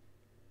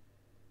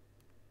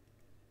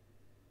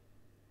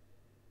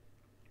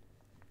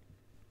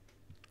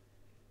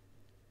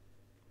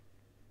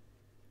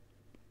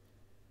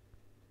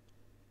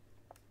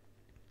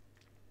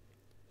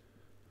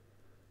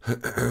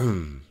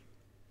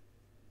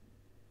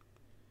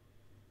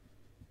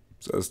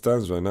 So it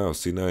stands right now,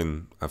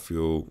 C9, I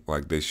feel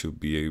like they should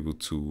be able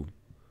to,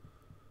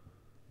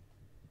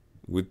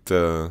 with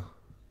the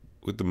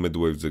mid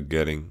waves they're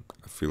getting,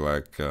 I feel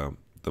like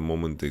the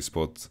moment they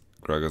spot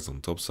Gragas on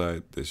top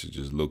side, they should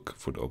just look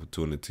for the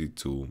opportunity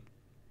to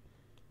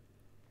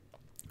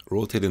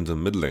rotate into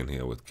mid lane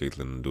here with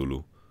Caitlyn and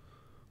Lulu.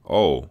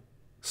 Oh,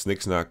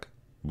 Snick Snack,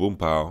 Boom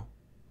Pow,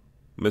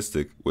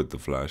 Mystic with the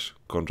flash,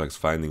 Contracts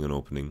finding an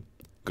opening,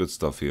 good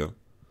stuff here.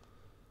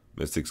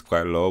 Mystic's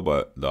quite low,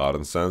 but the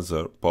Ardent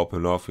Sensor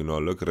popping off, you know,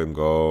 look at him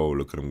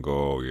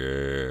go,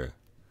 yeah.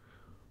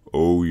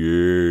 Oh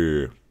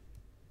yeah.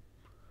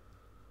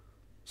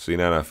 C9,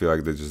 I feel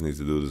like they just need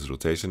to do this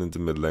rotation into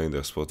mid lane.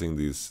 They're spotting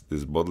this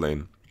bot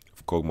lane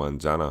of Kog'Maw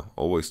and Janna,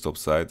 always top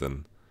side,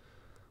 and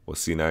what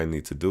C9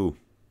 need to do,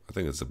 I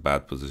think it's a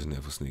bad position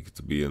here for Sneaky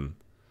to be in.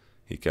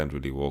 He can't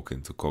really walk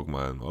into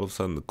Kog'Maw, and all of a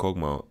sudden the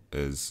Kog'Maw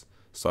is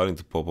starting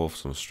to pop off,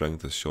 some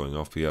strength is showing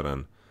off here,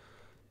 and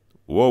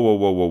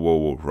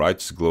whoa,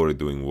 Righteous Glory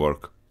doing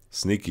work.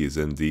 Sneaky is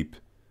in deep.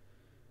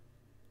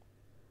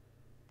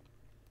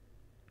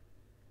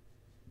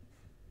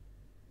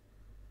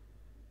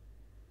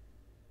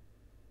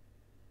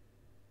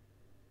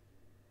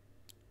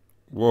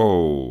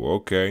 Whoa,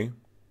 okay.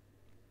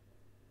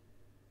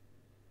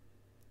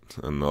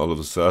 And all of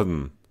a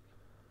sudden,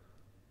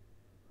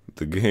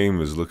 the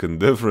game is looking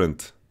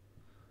different.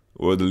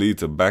 World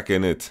Elite are back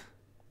in it.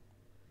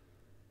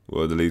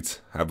 World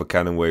Elite have a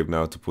cannon wave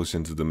now to push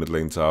into the mid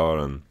lane tower,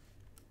 and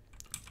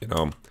you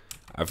know,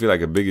 I feel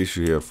like a big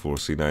issue here for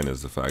C9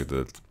 is the fact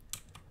that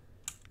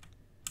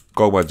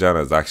Kog'Maw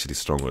Janna is actually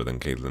stronger than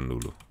Caitlyn and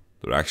Lulu.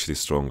 They're actually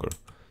stronger.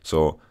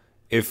 So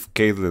if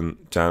Caitlyn,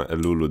 Janna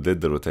and Lulu did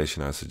the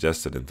rotation I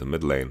suggested into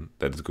mid lane,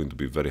 that is going to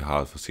be very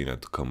hard for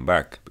C9 to come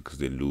back because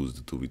they lose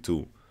the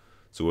 2v2.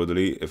 So World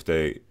Elite, if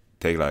they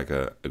take like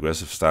a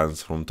aggressive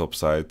stance from top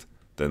side,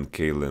 then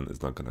Caitlyn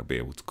is not going to be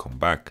able to come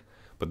back.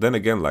 But then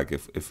again, like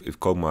if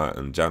Kog'Maw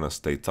and Janna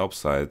stay top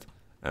side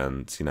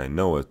and C9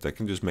 know it, they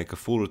can just make a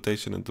full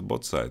rotation into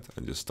bot side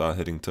and just start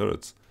hitting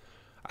turrets.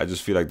 I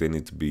just feel like they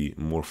need to be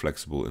more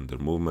flexible in their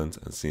movement,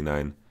 and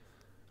C9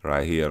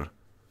 right here,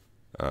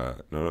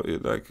 no,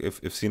 like if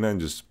C9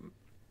 just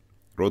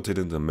rotate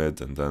into mid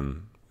and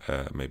then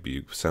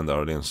maybe send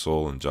Arlene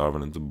Soul and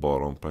Jarvan into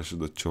bottom, pressure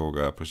the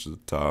Choga, pressure the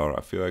tower,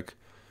 I feel like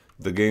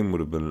the game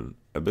would have been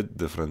a bit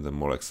different and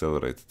more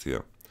accelerated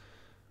here.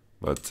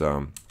 But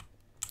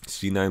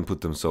C9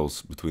 put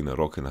themselves between a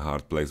rock and a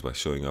hard place by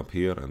showing up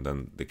here, and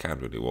then they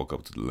can't really walk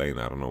up to the lane.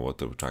 I don't know what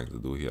they were trying to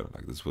do here.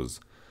 Like this was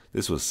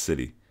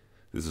city.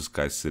 This is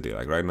Sky City.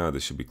 Like right now, they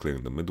should be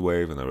clearing the mid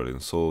wave, and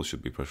Aurelion Sol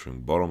should be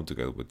pressuring bottom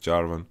together with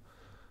Jarvan,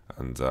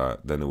 and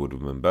then it would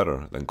have been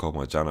better. Then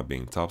Kog'Maw Janna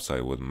being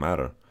topside wouldn't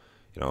matter.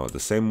 You know, the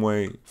same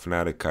way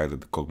Fnatic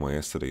kited Kog'Maw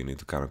yesterday, you need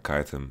to kind of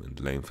kite him in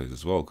the lane phase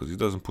as well, because he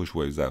doesn't push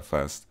waves that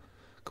fast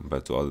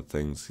compared to other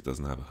things. He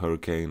doesn't have a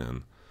hurricane,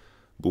 and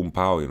boom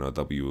pow, you know,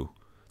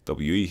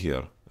 WE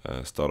here.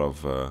 Start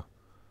off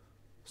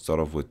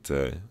with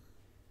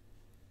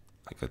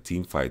like a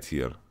team fight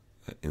here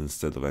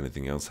instead of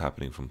anything else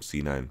happening from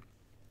C9.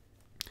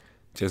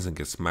 Jensen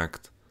gets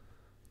smacked.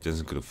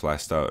 Jensen could have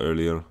flashed out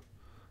earlier,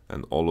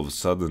 and all of a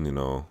sudden, you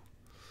know,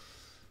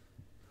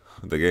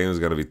 the game is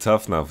gonna be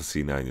tough now for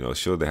C9. You know,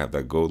 sure they have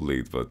that gold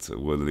lead, but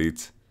World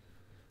Elite,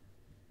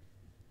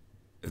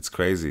 it's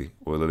crazy.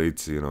 World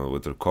Elite, you know,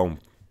 with their comp,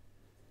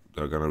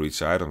 they're gonna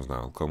reach items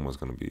now. Kog'Maw's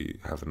gonna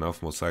have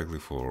enough most likely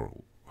for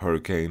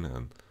Hurricane,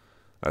 and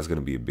that's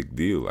gonna be a big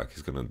deal. Like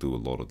he's gonna do a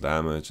lot of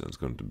damage, and it's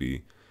going to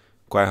be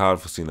quite hard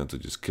for Cena to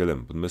just kill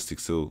him. But Mystic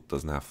still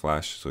doesn't have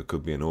flash, so it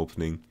could be an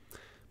opening.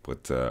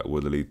 But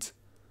World Elite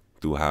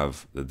do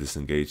have the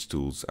disengage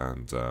tools,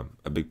 and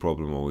a big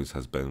problem always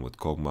has been with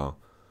Kog'Maw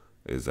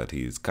is that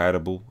he is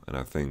kiteable, and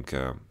I think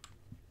the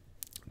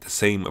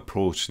same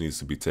approach needs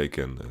to be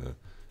taken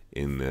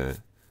in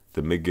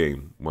the mid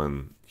game.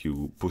 When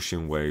you push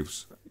in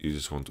waves, you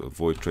just want to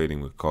avoid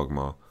trading with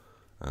Kog'Maw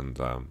and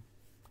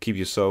keep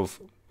yourself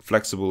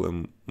flexible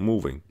and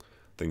moving.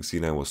 I think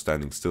C9 was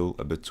standing still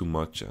a bit too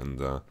much, and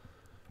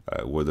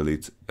World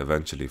Elite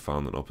eventually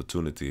found an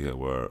opportunity here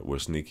where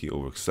Sneaky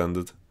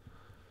overextended.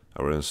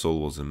 Aurelion Sol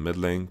was in mid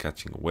lane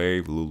catching a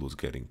wave. Lul was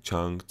getting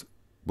chunked.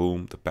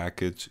 Boom, the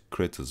package,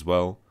 crit as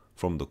well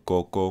from the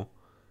Coco.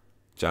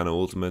 Janna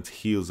ultimate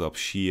heals up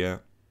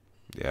Shia.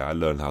 Yeah, I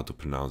learned how to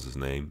pronounce his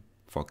name.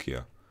 Fuck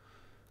yeah.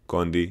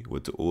 Condi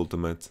with the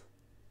ultimate.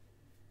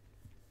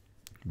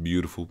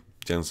 Beautiful.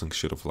 Jensen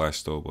should have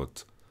flashed though,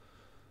 but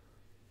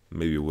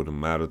maybe it wouldn't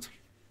mattered.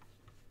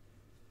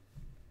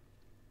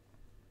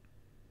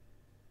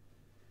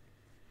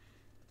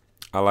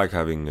 I like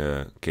having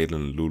Caitlyn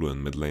and Lulu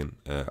in mid lane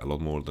a lot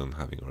more than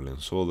having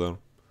Aurelion Sol there,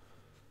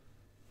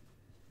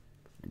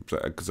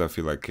 because I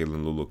feel like Caitlyn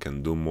and Lulu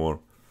can do more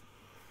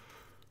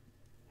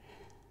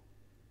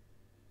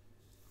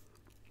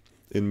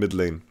in mid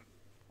lane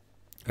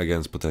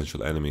against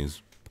potential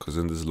enemies, because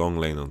in this long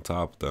lane on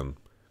top, then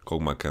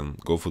Kog'Maw can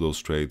go for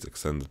those trades,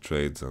 extend the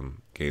trades,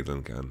 and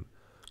Caitlyn can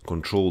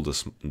control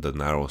the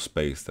narrow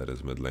space that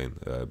is mid lane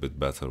a bit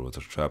better with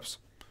her traps.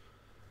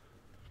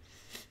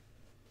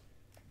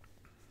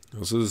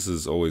 So this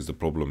is always the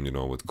problem, you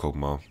know, with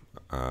Kog'Maw.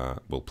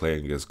 Well,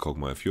 playing against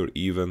Kog'Maw, if you're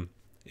even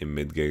in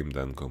mid game,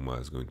 then Kog'Maw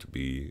is going to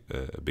be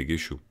a big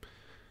issue.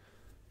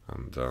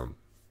 And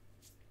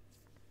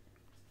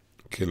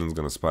Caitlyn's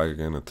gonna spike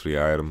again at 3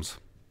 items.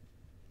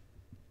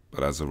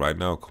 But as of right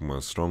now, Kog'Maw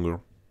is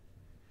stronger.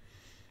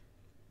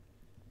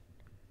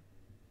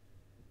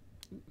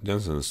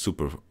 Jensen is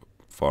super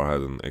far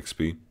ahead in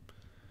XP,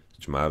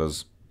 which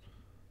matters.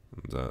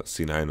 And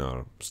C9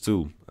 are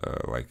still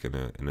like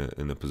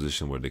in a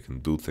position where they can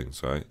do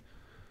things, right?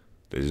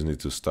 They just need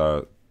to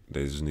start.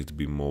 They just need to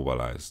be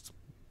mobilized.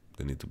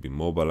 They need to be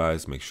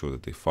mobilized. Make sure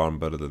that they farm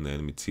better than the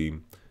enemy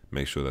team.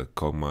 Make sure that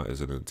Kog'Maw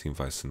is in a team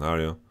fight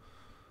scenario.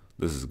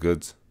 This is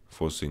good,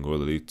 forcing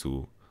World Elite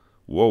to.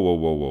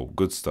 Whoa!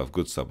 Good stuff,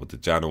 good stuff. But the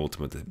Janna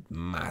ultimate is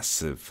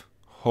massive.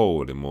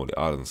 Holy moly!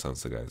 Ardent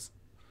Sansa, guys.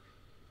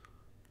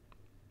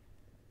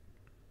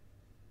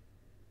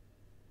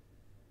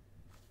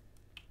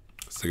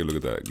 Let's take a look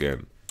at that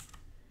again.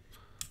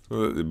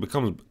 So it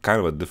becomes kind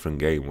of a different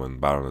game when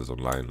Baron is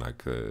online.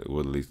 Like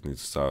World Elite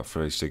needs to start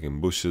fresh taking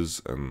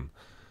bushes and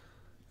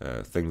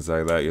things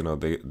like that. You know,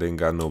 they ain't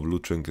got no blue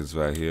trinkets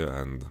right here,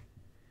 and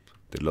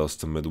they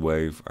lost the mid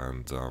wave,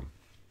 and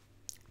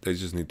they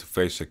just need to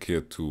face check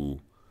here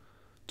to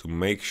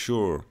make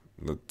sure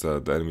that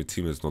the enemy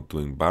team is not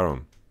doing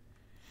Baron.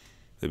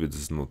 Maybe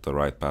this is not the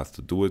right path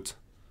to do it.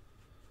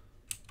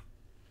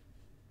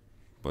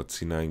 But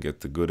C9 get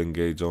the good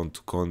engage on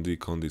to Condi.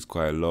 Condi is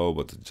quite low,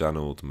 but the Janna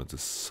ultimate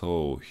is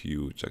so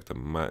huge. Like the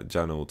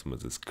Janna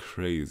ultimate is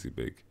crazy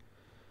big.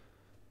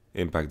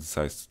 Impact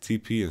decides to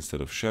TP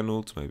instead of Shen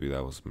ult. Maybe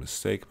that was a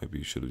mistake. Maybe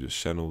you should have just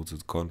Shen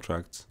ulted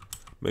contracts.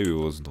 Maybe it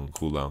wasn't on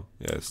cooldown.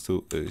 Yeah, it's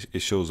still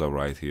it shows up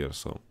right here.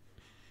 So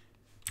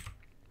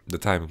the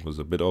timing was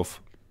a bit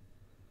off.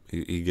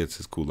 He gets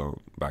his cooldown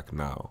back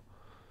now.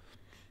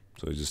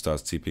 So he just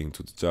starts TPing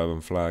to the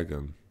Jarvan flag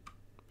and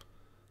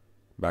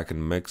back in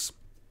the mix.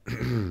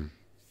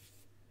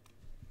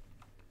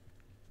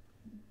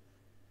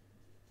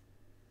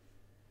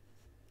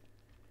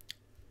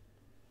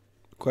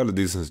 Quite a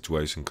decent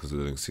situation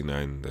considering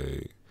C9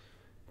 they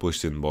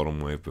pushed in bottom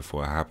wave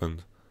before it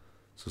happened,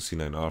 so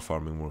C9 are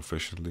farming more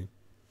efficiently.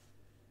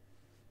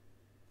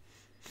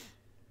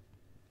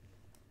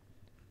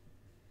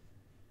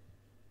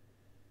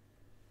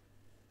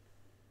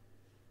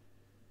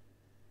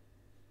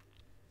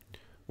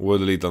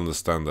 World Elite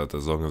understand that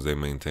as long as they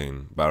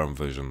maintain Baron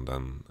vision,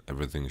 then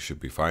everything should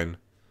be fine.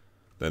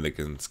 Then they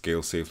can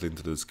scale safely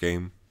into this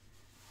game.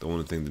 The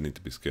only thing they need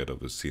to be scared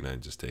of is C9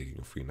 just taking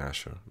a free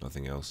Nashor,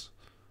 nothing else.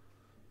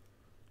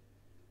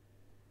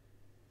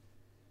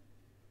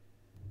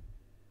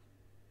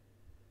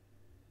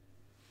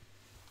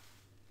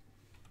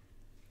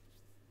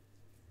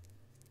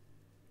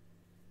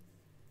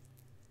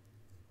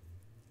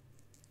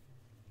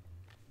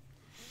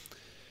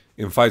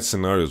 In fight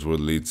scenarios,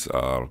 World Elites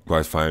are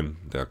quite fine,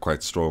 they are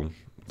quite strong,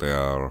 they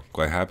are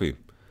quite happy.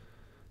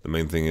 The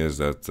main thing is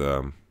that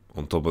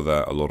on top of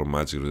that, a lot of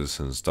magic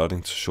resistance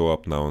starting to show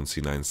up now on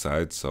C9's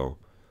side, so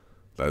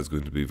that is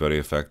going to be very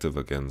effective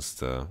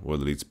against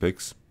World Elite's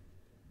picks.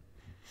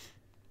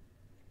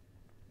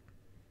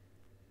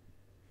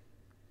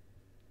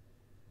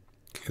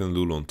 Kaden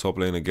Lulu on top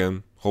lane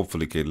again.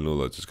 Hopefully Kaden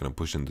Lulu is just going to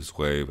push in this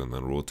wave and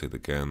then rotate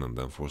again and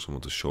then force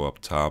someone to show up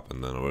top,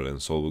 and then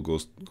Aurelion Sol will go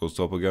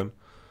top again.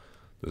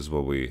 This is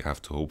what we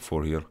have to hope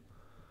for here.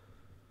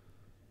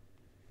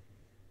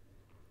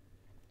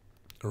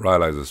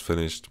 Rylai's is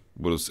finished.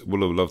 Would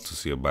have loved to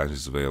see a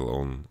Banshee's Veil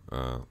on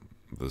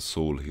the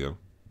Soul here.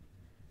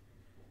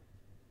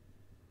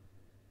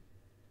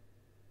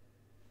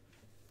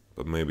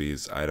 But maybe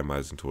he's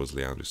itemizing towards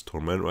Liandry's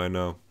Torment right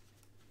now.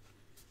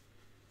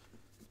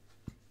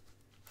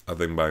 I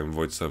think buying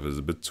Void Stuff is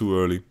a bit too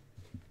early.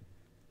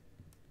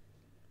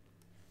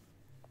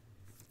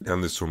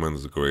 And this Torment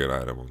is a great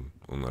item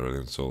on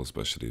Aurelion Sol,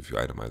 especially if you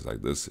itemize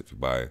like this. If you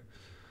buy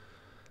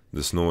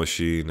the Snow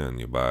Machine and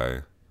you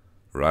buy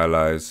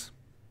Rylai's,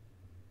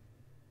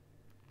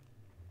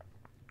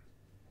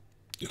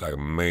 you're like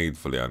made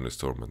for Liandry's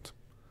Torment.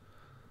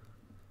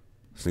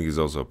 Sneak is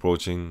also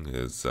approaching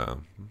his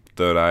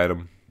third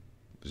item,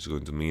 which is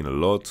going to mean a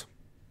lot.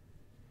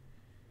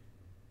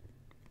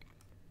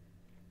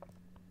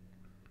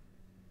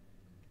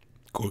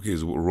 Corki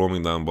is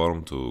roaming down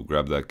bottom to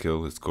grab that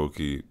kill. His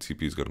Corki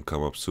TP is gonna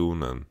come up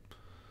soon, and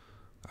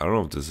I don't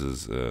know if this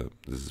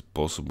is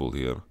possible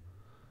here.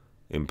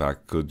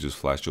 Impact could just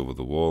flash over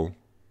the wall.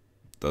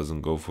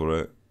 Doesn't go for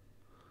it.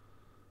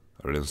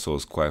 Aurelion Sol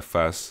is quite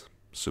fast.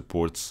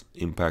 Supports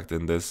Impact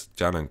in this.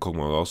 Janna and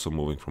Kog'Maw are also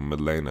moving from mid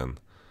lane, and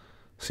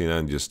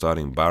C9 just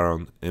starting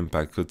Baron.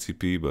 Impact could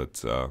TP,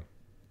 but yeah,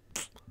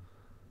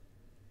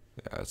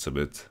 it's a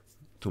bit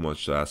too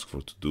much to ask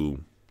for to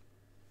do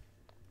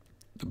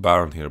the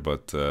Baron here,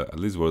 but at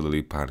least World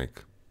Elite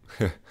panic.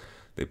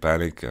 They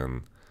panic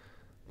and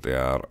they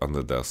are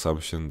under the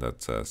assumption that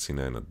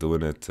C9 are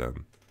doing it,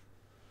 and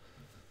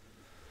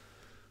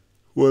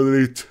World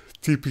Elite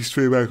TP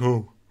straight back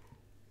home.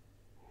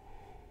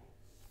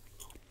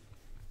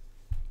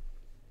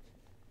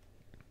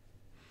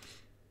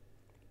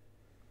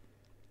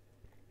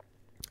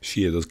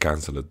 Shia does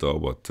cancel it though,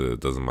 but it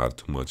doesn't matter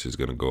too much. He's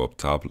gonna go up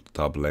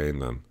top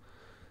lane, and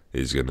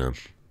he's gonna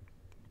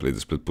play the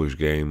split push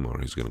game, or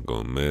he's gonna go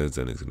in mid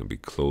and he's gonna be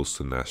close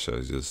to Nashor.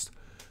 He's just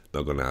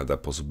not gonna have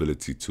that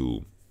possibility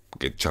to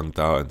get chunked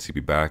out and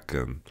TP back,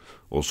 and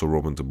also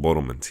roam into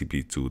bottom and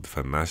TP to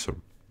defend Nashor.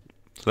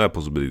 So that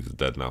possibility is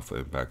dead now for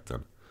Impact,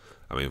 and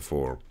I mean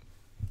for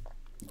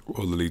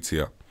World Elites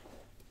here.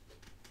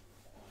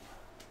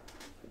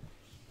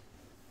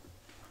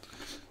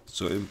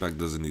 So Impact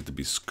doesn't need to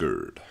be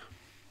scared.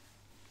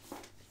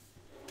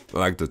 I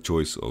like the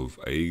choice of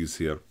Aegis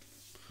here.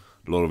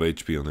 A lot of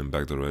HP on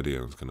Impact already,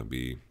 and it's gonna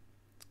be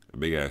a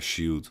big ass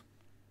shield.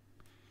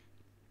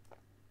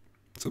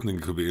 Something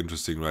that could be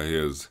interesting right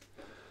here is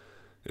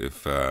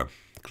if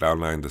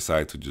Cloud9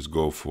 decide to just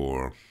go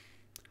for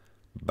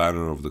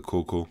Banner of the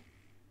Coco,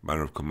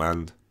 Banner of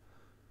Command.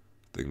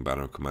 I think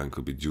Banner of Command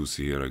could be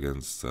juicy here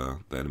against the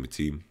enemy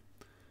team.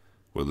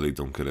 Well, they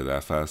don't kill it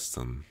that fast,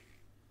 and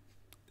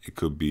it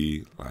could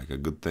be like a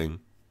good thing.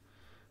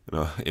 You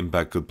know,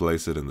 Impact could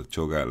place it in the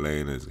Cho'Gath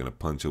lane, and it's gonna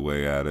punch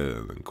away at it,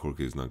 and then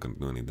Corki is not gonna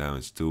do any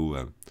damage too.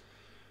 And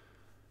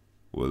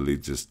well, they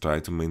just try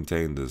to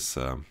maintain this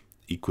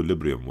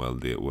equilibrium while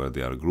where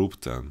they are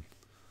grouped, and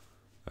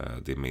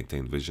they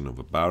maintain vision of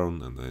a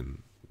Baron, and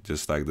then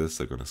just like this,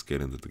 they're gonna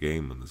scale into the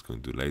game, and it's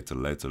going to do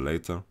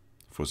later,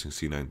 forcing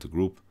C9 to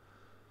group.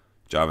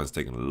 Jarvan's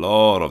taking a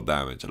lot of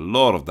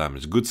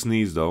damage. Good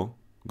sneeze though,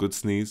 good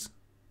sneeze.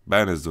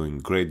 Ban is doing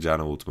great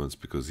Janna ultimates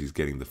because he's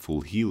getting the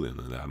full heal in,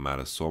 and that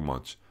matters so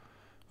much.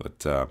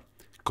 But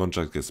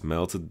contract gets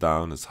melted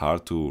down. It's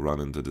hard to run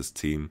into this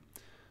team.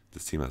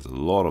 This team has a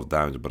lot of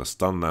damage, but a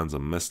stun lands a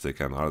Mystic,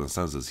 and Ardent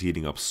Sense is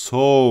heating up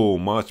so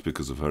much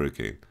because of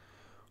Hurricane.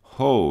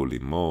 Holy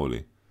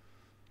moly.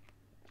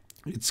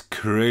 It's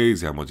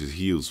crazy how much it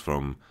heals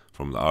from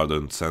the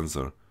Ardent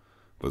Sensor.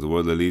 But the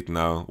World Elite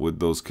now, with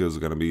those kills,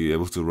 are going to be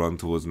able to run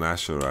towards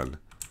Nashor, and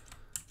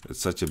it's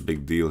such a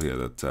big deal here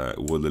that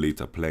World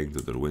Elite are playing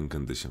to their win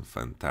condition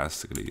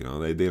fantastically. You know,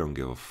 they don't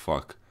give a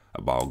fuck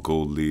about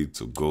gold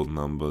leads or gold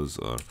numbers,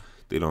 or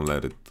they don't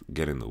let it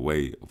get in the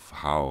way of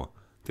how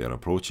they are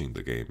approaching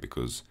the game,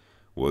 because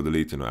World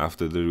Elite, you know,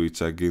 after they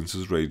reached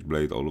Ginsu's Rage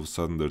Blade, all of a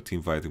sudden their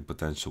team fighting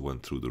potential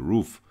went through the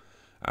roof.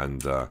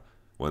 And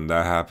when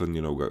that happened,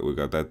 you know, we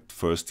got that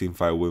first team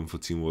fight win for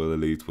Team World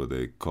Elite where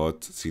they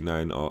caught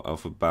C9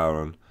 off of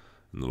Baron,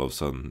 and all of a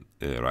sudden,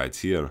 right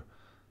here,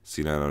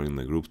 C9 are in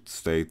the group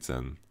state,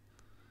 and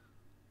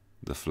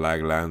the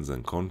flag lands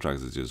and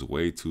contracts is just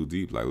way too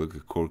deep. Like, look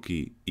at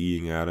Corki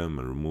eating at him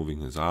and removing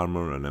his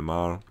armor and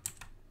MR.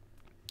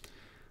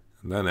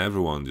 And then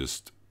everyone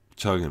just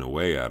chugging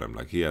away at him.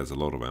 Like, he has a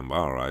lot of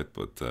MR, right?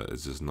 But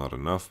it's just not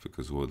enough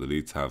because World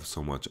Elites have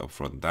so much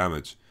upfront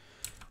damage.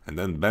 And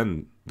then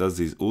Ben does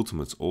these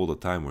ultimates all the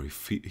time where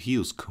he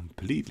heals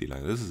completely.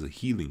 Like, this is a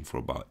healing for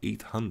about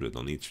 800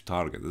 on each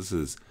target. This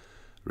is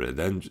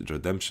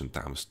redemption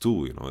times 2,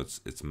 you know.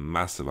 It's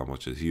massive how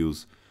much it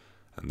heals.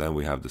 And then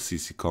we have the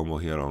CC combo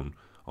here on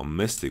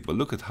Mystic. But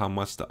look at how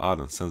much the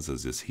Ardent Sensor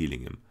is just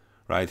healing him.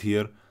 Right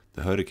here,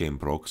 the Hurricane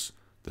procs.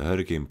 The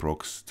Hurricane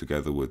procs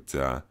together with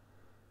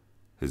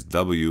his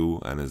W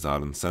and his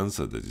Ardent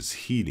Sensor, they're just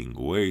healing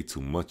way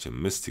too much.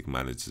 And Mystic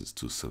manages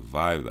to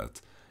survive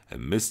that.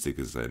 And Mystic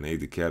is an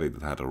AD carry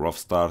that had a rough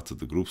start to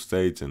the group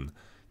stage and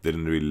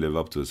didn't really live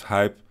up to his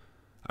hype.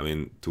 I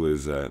mean, to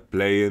his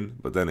play-in.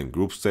 But then in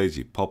group stage,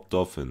 he popped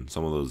off in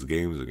some of those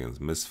games against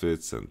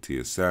Misfits and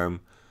TSM.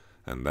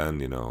 And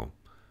then, you know,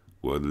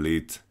 World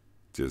Elite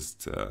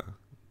just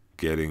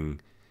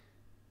getting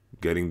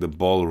the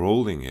ball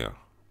rolling here.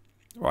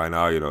 Right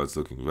now, you know, it's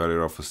looking very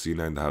rough for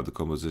C9 to have the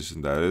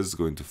composition that is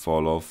going to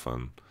fall off.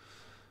 And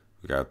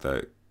we got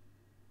that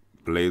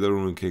Blade of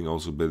Ruin King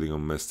also building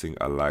on Misting.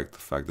 I like the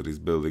fact that he's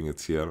building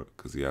it here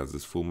because he has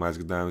this full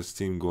magic damage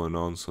team going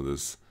on. So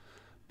this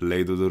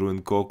Blade of the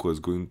Ruin Coco is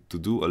going to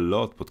do a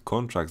lot, but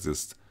contracts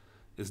just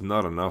is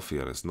not enough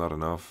here. It's not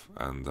enough,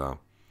 and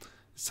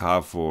it's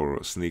hard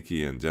for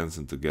Sneaky and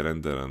Jensen to get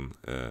in there and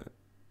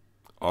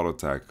auto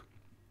attack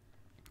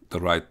the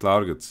right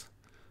targets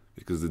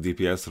because the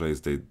DPS race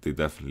they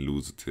definitely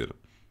lose it here.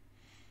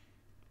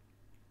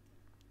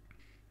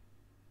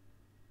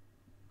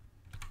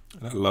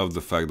 And I love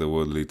the fact that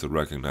World Elite are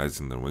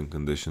recognizing their win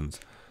conditions.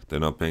 They're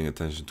not paying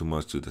attention too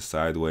much to the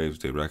side waves.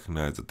 They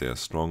recognize that they are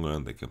stronger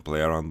and they can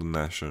play around the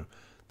Nashor.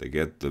 They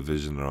get the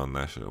vision around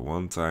Nashor at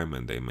one time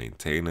and they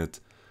maintain it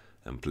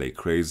and play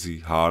crazy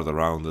hard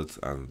around it.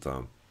 And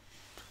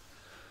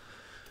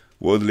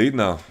World Elite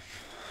now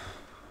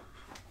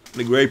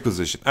in a great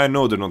position. I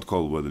know they're not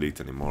called World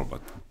Elite anymore,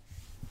 but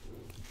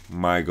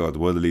my god,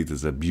 World Elite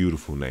is a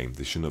beautiful name.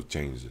 They shouldn't have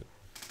changed it.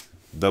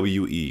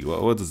 WE,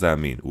 what does that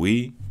mean?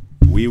 We?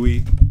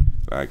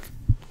 Like,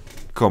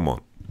 come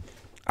on.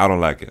 I don't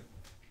like it.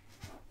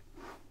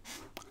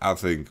 I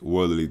think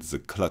World Elite is a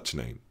clutch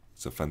name.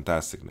 It's a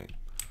fantastic name.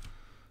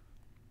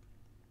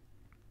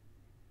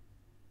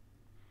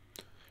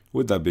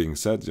 With that being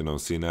said, you know,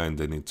 C9,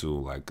 they need to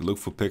like look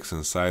for picks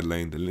in side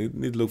lane. They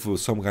need to look for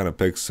some kind of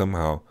picks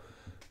somehow.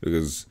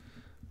 Because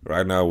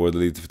right now, World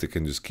Elite, if they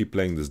can just keep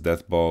playing this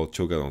death ball,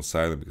 choke out on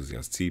silent because he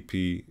has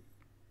TP.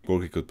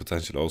 Gorky could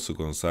potentially also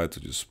go on side to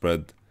just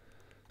spread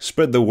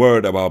the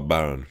word about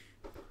Baron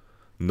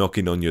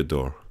knocking on your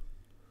door.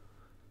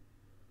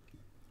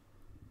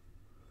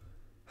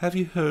 Have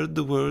you heard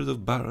the word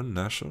of Baron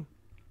Nashor?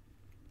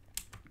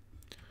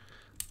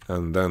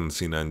 And then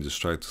C9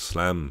 just tried to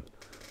slam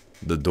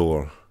the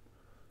door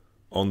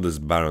on this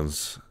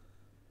Baron's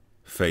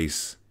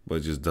face, but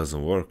it just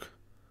doesn't work.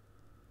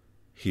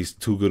 He's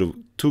too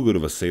good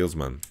of a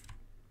salesman.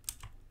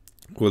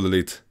 World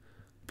Elite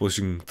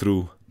pushing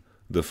through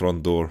the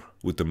front door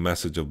with the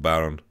message of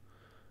Baron.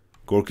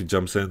 Gorky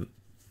jumps in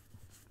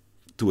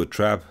to a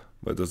trap,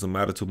 but it doesn't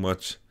matter too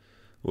much.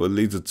 World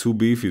Elite are too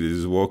beefy. They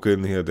just walk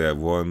in here, they have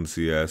 1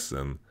 CS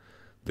and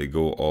they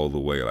go all the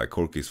way. Like,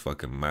 Corky's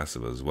fucking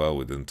massive as well.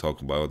 We didn't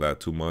talk about that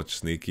too much.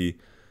 Sneaky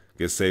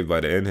gets saved by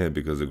the inhib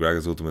because the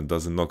Gragas ultimate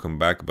doesn't knock him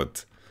back,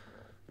 but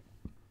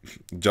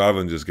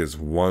Jarvan just gets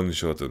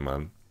one-shotted,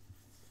 man.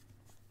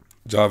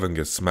 Jarvan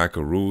gets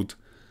smackarood,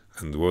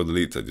 and the World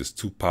Elite are just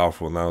too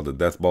powerful now. The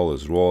death ball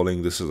is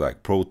rolling. This is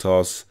like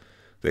Protoss.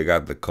 They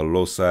got the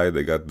Colossi,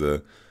 they got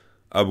the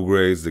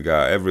upgrades, they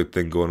got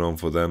everything going on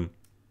for them.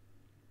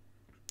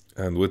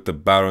 And with the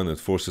Baron, it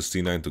forces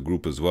C9 to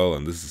group as well.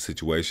 And this is a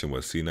situation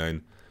where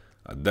C9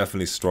 are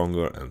definitely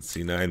stronger, and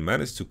C9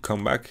 managed to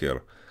come back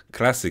here.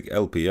 Classic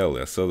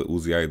LPL. I saw the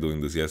Uzi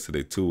doing this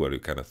yesterday too, where he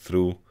kind of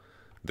threw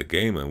the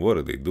game. And what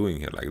are they doing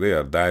here? Like, they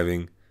are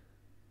diving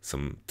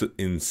some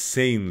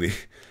insanely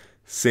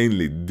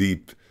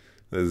deep.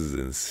 This is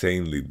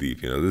insanely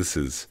deep. You know, this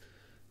is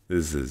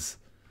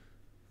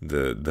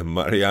the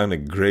Mariana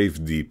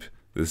Grave deep.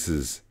 This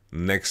is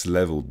next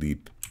level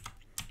deep.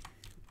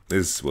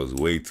 This was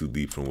way too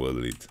deep from World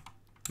Elite.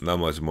 Not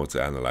much more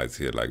to analyze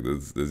here. Like,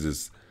 they're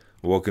just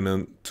walking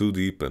in too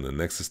deep, and the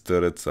Nexus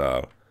turrets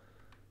are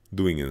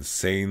doing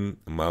insane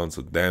amounts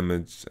of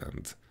damage,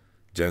 and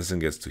Jensen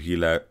gets to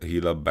heal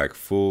up back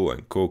full,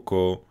 and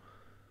Coco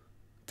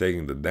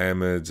taking the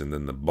damage, and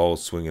then the ball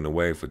swinging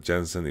away for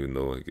Jensen, even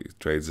though he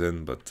trades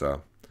in. But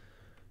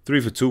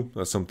 3 for 2,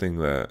 that's something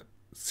that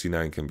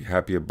C9 can be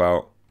happy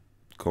about.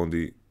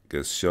 Condi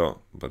gets shot,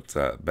 but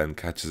Ben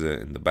catches it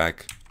in the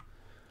back.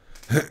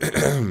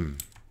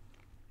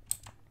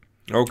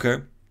 Okay.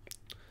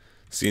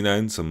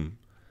 C9, some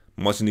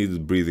Much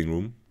needed breathing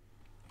room.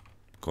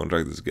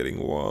 Contract is getting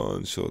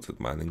one-shotted,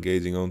 man.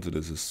 Engaging onto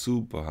this is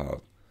super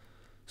hard.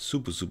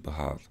 Super, super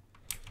hard.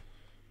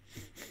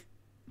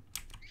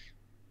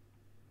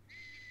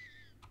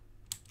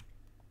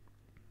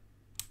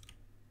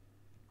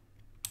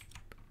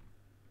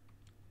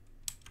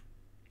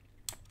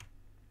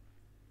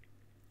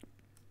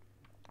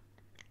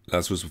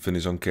 Last was to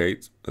finish on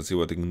Kate. Let's see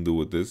what he can do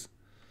with this.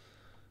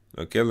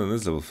 Now, Kellen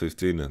is level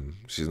 15 and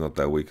she's not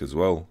that weak as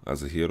well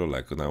as a hero,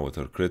 like now with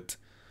her crit.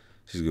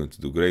 She's going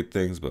to do great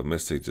things, but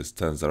Mystic just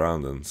turns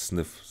around and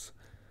sniffs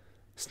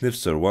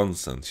her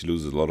once and she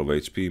loses a lot of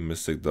HP.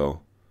 Mystic, though,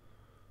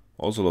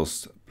 also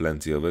lost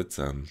plenty of it,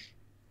 and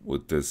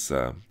with this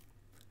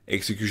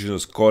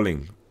Executioner's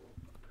Calling,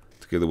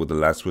 together with the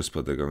Last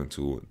Whisper, they're going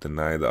to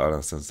deny the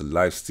Iron Sense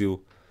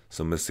lifesteal,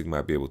 so Mystic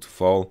might be able to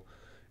fall.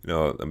 You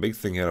know, the big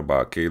thing here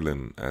about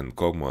Caitlyn and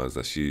Kog'Maw is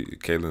that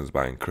Caitlyn is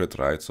buying crit,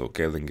 right? So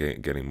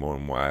Caitlyn getting more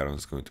and more iron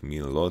is going to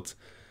mean a lot.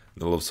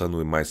 And all of a sudden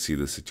we might see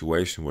the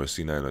situation where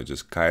C9 are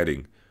just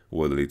kiting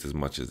World Elite as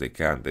much as they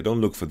can. They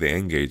don't look for the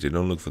engage, they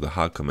don't look for the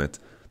hard commit,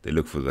 they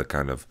look for the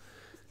kind of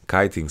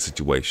kiting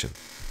situation.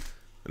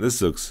 And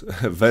this looks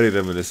very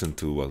reminiscent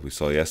to what we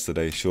saw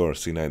yesterday. Sure,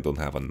 C9 don't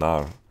have a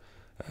Gnar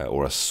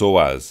or a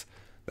Soaz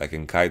that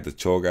can kite the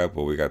Cho'Gath,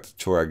 but we got the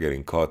Cho'Gath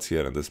getting caught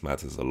here, and this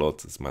matters a lot.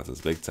 This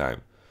matters big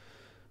time.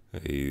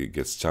 He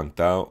gets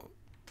chunked out.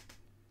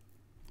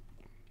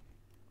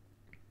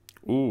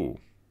 Ooh,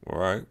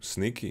 alright,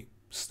 sneaky.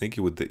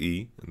 Sneaky with the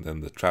E, and then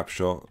the trap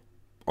shot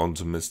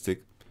onto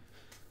Mystic.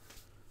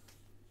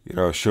 You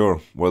know,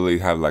 sure, will he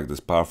have like this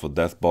powerful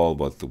death ball,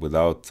 but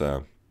without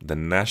the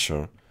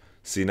Nasher,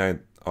 C9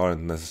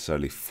 aren't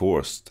necessarily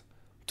forced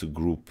to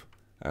group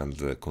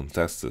and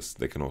contest this.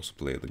 They can also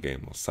play the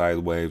game on side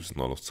waves, and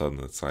all of a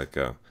sudden it's like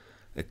a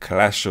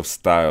clash of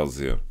styles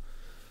here.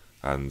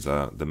 And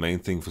the main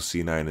thing for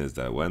C9 is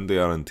that when they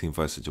are in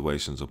teamfight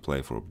situations or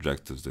play for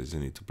objectives, they just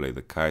need to play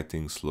the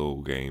kiting slow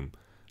game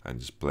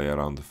and just play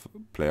around the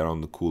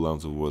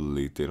cooldowns of World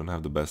Elite. They don't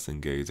have the best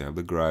engage, they have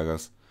the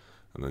Gragas,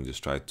 and then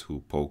just try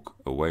to poke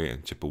away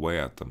and chip away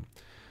at them.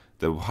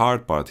 The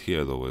hard part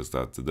here, though, is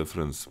that the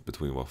difference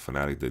between what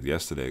Fnatic did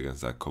yesterday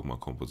against that Kog'Maw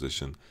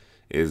composition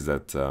is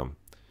that,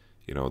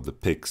 you know, the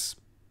picks,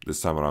 this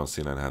time around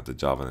C9 have the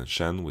Javan and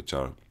Shen, which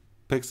are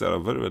picks that are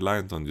very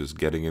reliant on just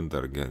getting in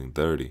there and getting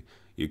dirty.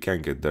 You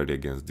can't get dirty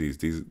against these.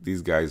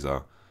 These guys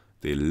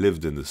they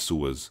lived in the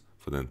sewers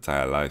for the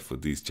entire life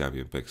with these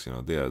champion picks. You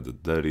know, they are the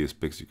dirtiest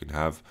picks you can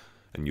have,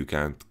 and you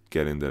can't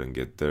get in there and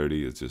get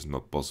dirty. It's just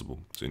not possible.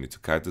 So you need to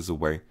kite this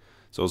away.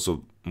 It's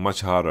also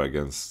much harder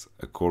against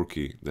a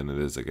Corki than it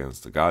is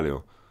against a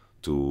Galio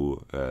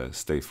to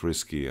stay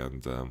frisky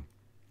and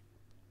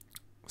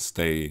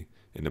stay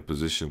in a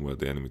position where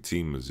the enemy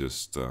team is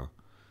just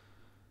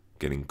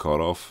getting caught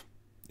off.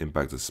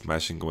 Impact is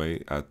smashing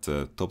away at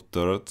top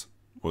turret.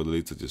 World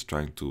Elite are just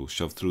trying to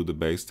shove through the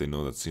base. They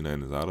know that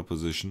C9 is out of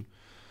position.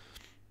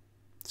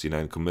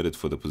 C9 committed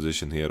for the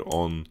position here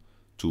on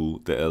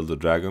to the Elder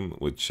Dragon,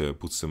 which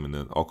puts him in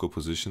an awkward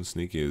position.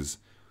 Sneaky is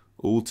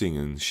ulting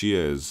and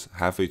Shia is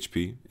half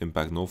HP.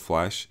 Impact no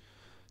flash.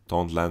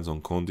 Taunt lands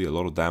on Condi. A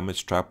lot of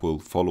damage. Trap will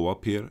follow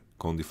up here.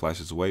 Condi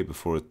flashes away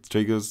before it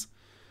triggers.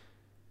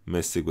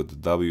 Mystic with the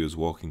W is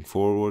walking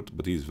forward,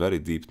 but he's very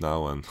deep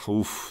now, and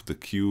oof, the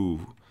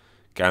Q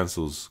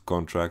cancels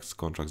Contracts.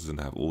 Contracts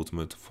didn't have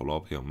ultimate to follow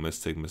up here on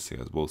Mystic. Mystic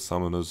has both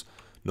summoners,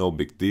 no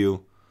big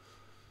deal.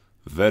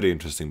 Very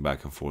interesting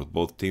back and forth.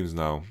 Both teams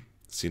now,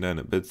 C9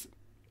 a bit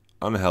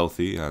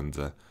unhealthy, and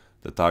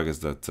the targets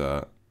that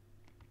are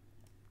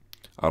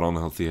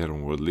unhealthy here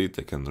on World Elite,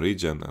 they can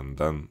regen, and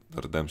then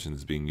the redemption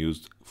is being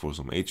used for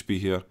some HP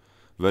here.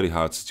 Very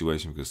hard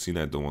situation because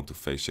C9 don't want to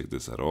face check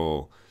this at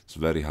all. It's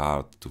very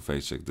hard to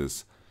face check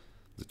this.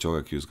 The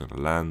Cho'Gath Q is gonna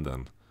land,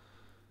 and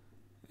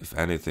if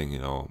anything, you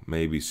know,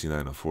 maybe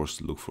C9 are forced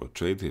to look for a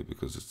trade here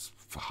because it's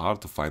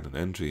hard to find an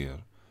entry here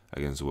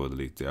against World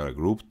Elite. They are a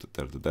group,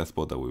 they're the death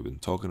bot that we've been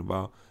talking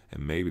about,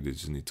 and maybe they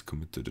just need to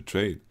commit to the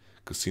trade.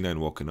 Because C9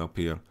 walking up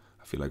here,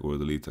 I feel like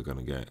World Elite are going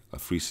to get a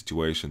free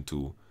situation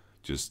to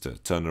just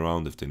turn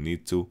around if they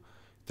need to.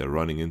 They're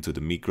running into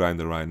the meat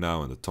grinder right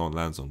now, and the taunt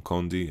lands on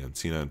Condi, and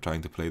C9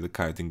 trying to play the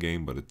kiting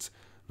game, but it's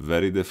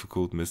very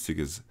difficult. Mystic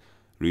is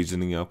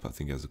regioning up. I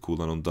think he has a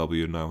cooldown on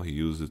W now. He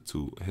used it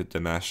to hit the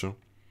Nasher.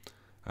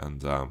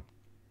 And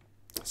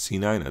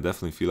C9, I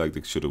definitely feel like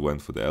they should have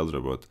went for the Elder,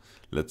 but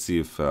let's see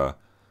if World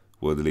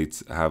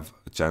Elites have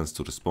a chance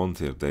to respond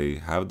here. They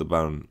have the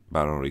Baron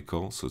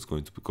recall, so it's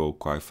going to go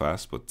quite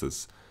fast, but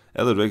this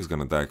Elder Drake is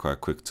going to die quite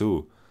quick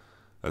too.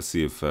 Let's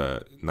see if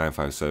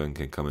 957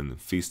 can come in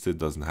and feast it.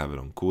 Doesn't have it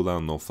on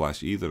cooldown, no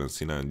flash either, and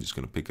C9 just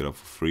going to pick it up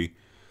for free.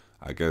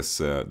 I guess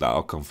the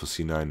outcome for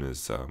C9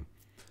 is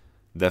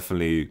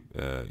definitely,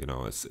 you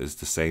know, it's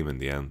the same in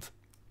the end.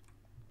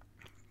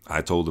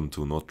 I told him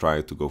to not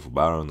try to go for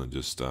Baron and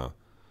just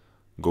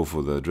go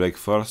for the Drake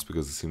first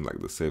because it seemed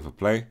like the safer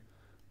play.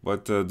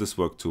 But this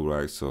worked too,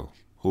 right? So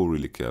who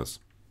really cares?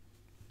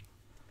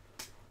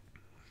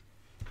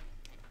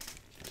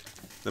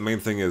 The main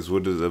thing is,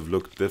 would it have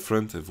looked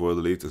different if World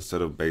Elite,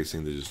 instead of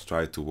basing, they just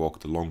tried to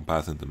walk the long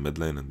path into mid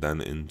lane and then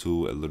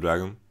into Elder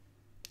Dragon?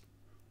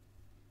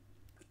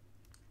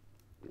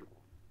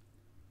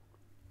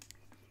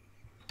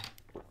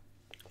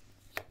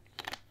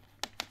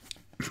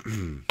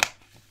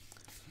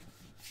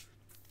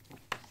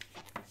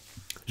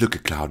 Look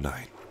at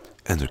Cloud9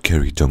 and their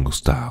carry jungle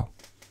style.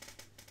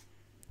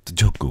 The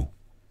jungle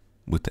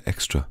with the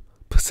extra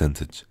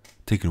percentage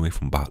taken away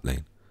from bot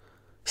lane.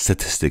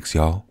 Statistics,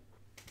 y'all.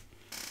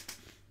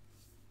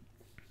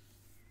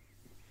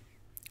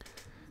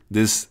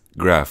 This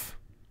graph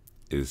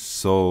is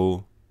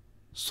so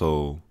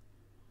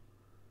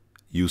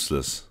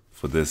useless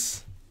for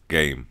this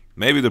game.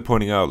 Maybe they're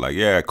pointing out like,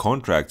 yeah,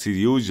 contracts,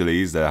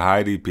 he's the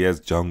high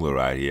DPS jungler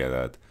right here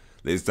that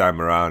this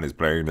time around he's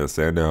playing the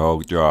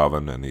Sanderhawk job,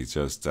 and he's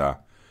just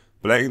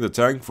playing the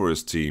tank for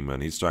his team,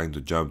 and he's trying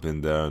to jump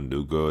in there and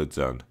do good,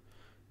 and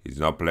he's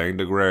not playing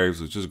the Graves,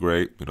 which is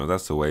great. You know,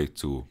 that's the way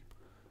to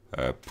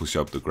push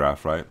up the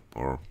graph, right?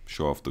 Or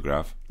show off the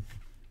graph.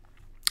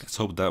 Let's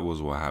hope that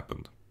was what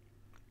happened.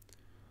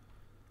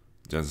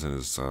 Jensen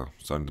is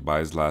starting to buy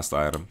his last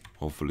item.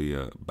 Hopefully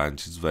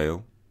Banshee's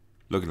Veil.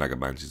 Looking like a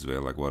Banshee's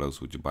Veil. Like, what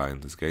else would you buy in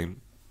this game?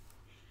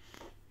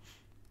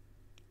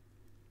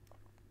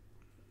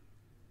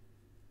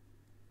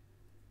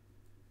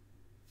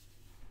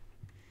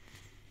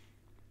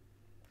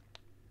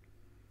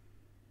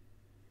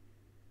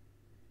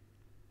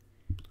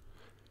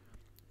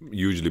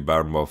 Usually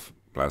Baron buff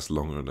lasts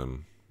longer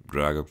than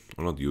Dragon.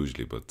 Well, not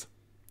usually, but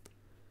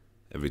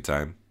every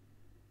time.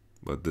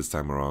 But this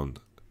time around,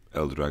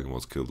 Elder Dragon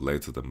was killed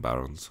later than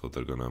Baron, so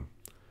they're gonna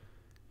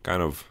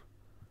kind of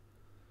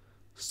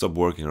stop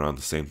working around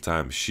the same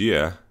time.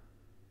 Shia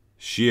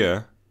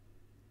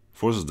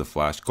forces the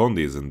flash.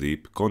 Condi is in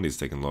deep. Condi is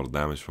taking a lot of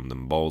damage from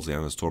them balls.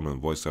 Yana Storm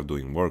and Voice are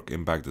doing work.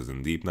 Impact is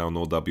in deep now.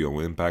 No W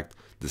on Impact.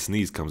 The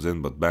sneeze comes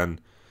in, but Ben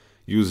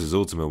uses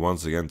ultimate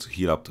once again to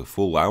heal up to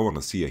full. I want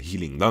to see a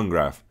healing done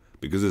graph,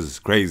 because this is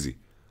crazy.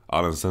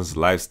 Alan Sense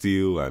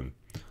lifesteal and,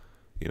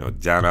 you know,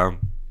 Janna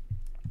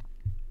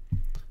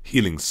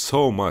healing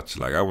so much.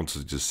 Like, I want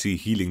to just see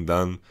healing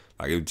done.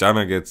 Like, if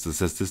Janna gets the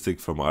statistic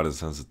from Ardent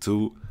Sensor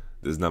 2,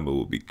 this number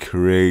will be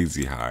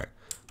crazy high.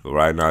 But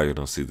right now, you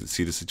know, see the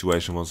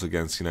situation once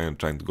again. C9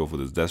 trying to go for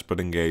this desperate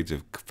engage,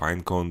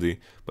 find Condi,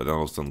 but then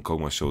all of a sudden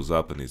Kog'Maw shows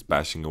up and he's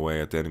bashing away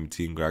at the enemy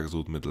team. Gragas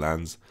ultimate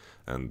lands,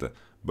 and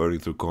burning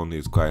through Condi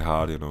is quite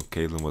hard. You know,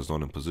 Caitlyn was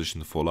not in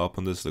position to follow up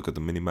on this. Look at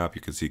the minimap.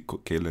 You can see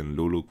Caitlyn and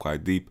Lulu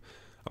quite deep.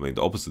 I mean,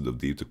 the opposite of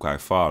deep, they're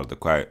quite far. They're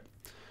quite...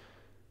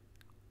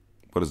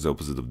 What is the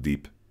opposite of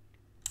deep?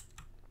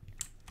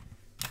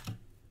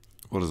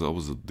 What is the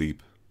opposite of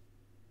deep?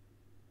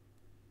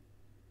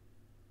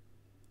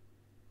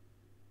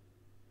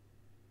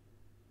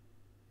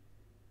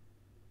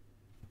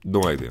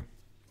 No idea.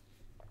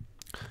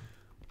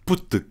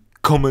 Put the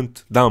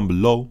comment down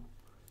below.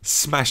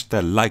 Smash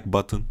that like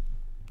button.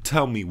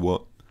 Tell me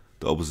what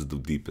the opposite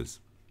of deep is.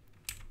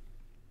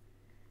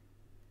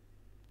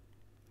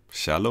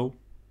 Shallow?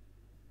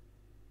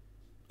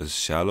 Is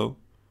shallow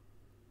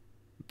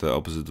the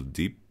opposite of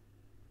deep?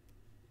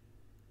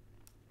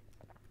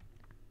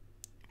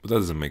 But that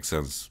doesn't make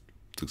sense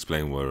to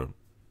explain where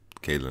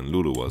Caitlyn and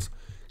Lulu was.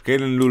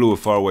 Caitlyn and Lulu were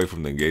far away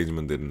from the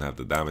engagement, didn't have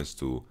the damage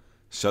to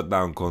shut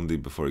down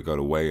Condi before he got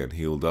away and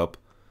healed up.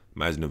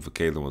 Imagine if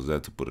Caitlyn was there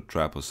to put a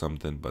trap or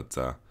something, but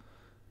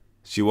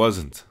she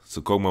wasn't.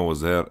 So Kog'Maw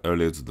was there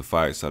earlier to the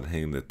fight, started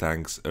hitting the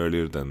tanks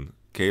earlier than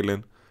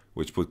Caitlyn,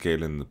 which put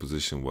Caitlyn in the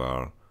position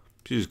where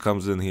she just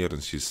comes in here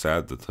and she's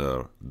sad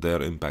that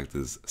their impact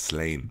is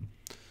slain.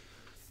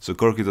 So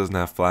Corki doesn't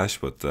have flash,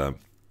 but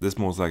this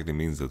most likely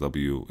means that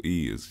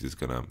WE is just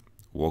gonna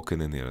walk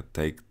in here and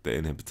take the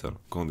inhibitor.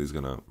 Condi is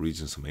gonna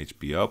regen some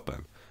HP up,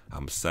 and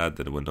I'm sad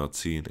that we're not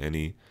seeing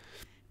any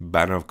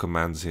banner of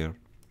commands here.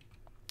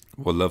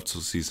 Would love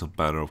to see some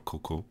banner of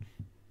Coco.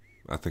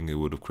 I think it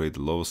would have created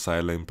low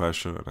side lane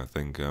pressure, and I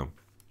think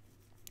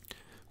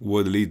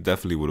World Elite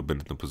definitely would have been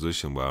in a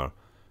position where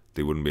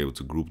they wouldn't be able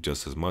to group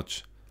just as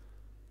much.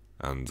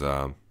 And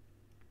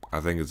I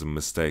think it's a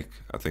mistake.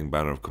 I think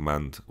banner of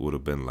command would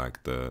have been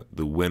like the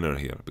winner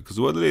here, because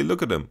World Elite,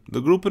 look at them.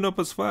 They're grouping up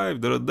as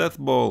 5. They're a death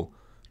ball.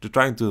 They're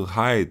trying to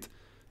hide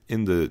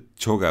in the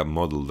Cho'Gath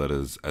model that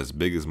is as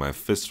big as my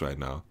fist right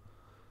now.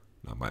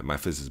 No, my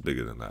fist is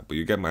bigger than that, but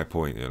you get my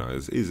point. You know,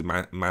 it's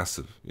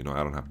massive. You know,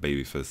 I don't have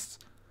baby fists.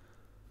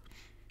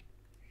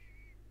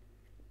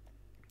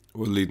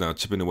 World Elite now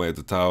chipping away at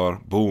the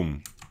tower.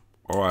 Boom.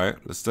 Alright,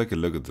 let's take a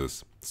look at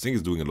this. This thing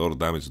is doing a lot of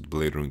damage to the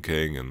Blade Rune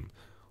King and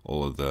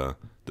all of the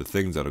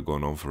things that are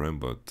going on for him,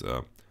 but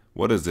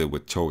what is it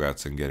with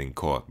Cho'Gaths and getting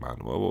caught, man?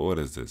 What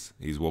is this?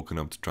 He's walking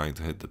up to trying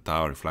to hit the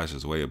tower. He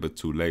flashes away a bit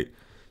too late.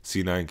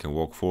 C9 can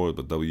walk forward,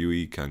 but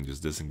WE can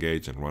just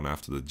disengage and run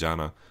after the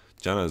Janna.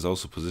 Janna is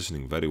also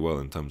positioning very well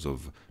in terms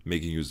of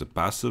making use of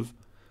passive.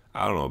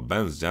 I don't know,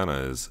 Ben's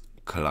Janna is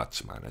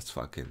clutch, man. It's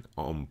fucking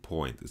on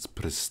point. It's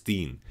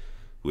pristine.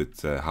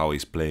 with how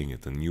he's playing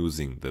it and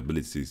using the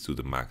abilities to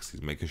the max.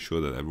 He's making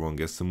sure that everyone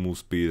gets the move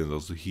speed and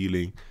also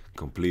healing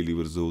completely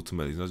with his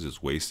ultimate. He's not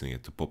just wasting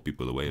it to pop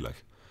people away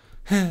like,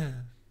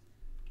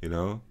 you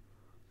know?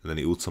 And then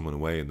he ults someone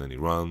away and then he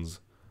runs,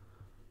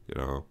 you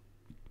know?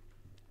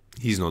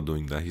 He's not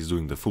doing that. He's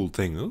doing the full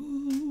thing.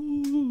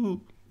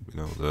 Ooh, you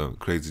know, the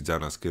crazy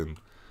Janna skin,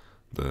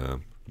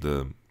 the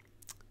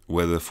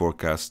weather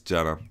forecast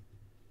Janna.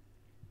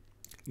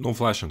 No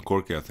flash on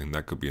Corki. I think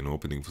that could be an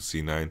opening for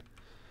C9.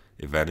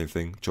 If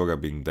anything, Choga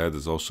being dead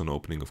is also an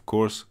opening, of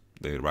course.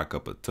 They rack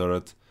up a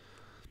turret.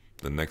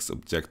 The next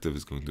objective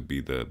is going to be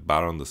the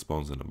Baron that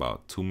spawns in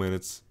about 2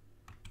 minutes,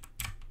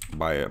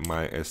 by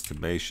my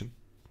estimation.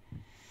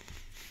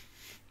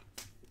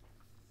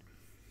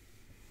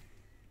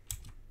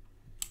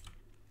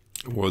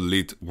 World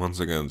Elite, once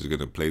again, is going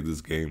to play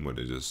this game where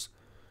they just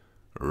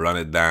run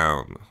it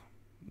down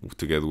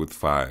together with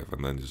 5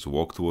 and then just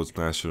walk towards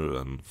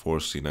Nashor and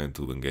force C9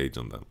 to engage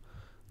on them.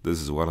 This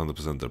is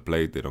 100% their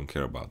play. They don't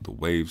care about the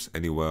waves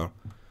anywhere.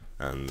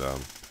 And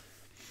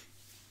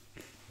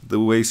the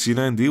way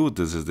C9 deal with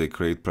this is they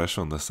create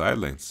pressure on the side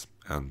lanes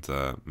and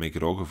make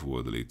it awkward for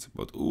World Elite.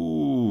 But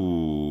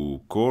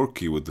ooh,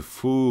 Corki with the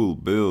full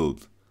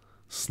build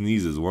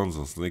sneezes once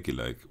on Sneaky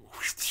like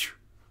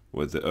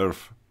with the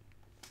earth.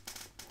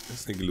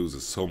 Sneaky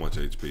loses so much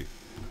HP.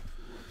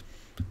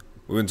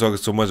 We've been talking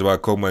so much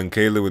about Kog'Maw and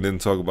Kayla, we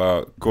didn't talk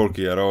about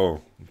Corki at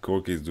all.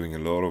 Corki is doing a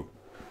lot of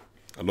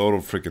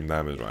freaking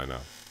damage right now.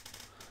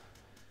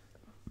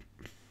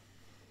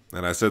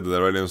 And I said that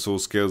Aurelion Soul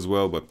scales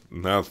well, but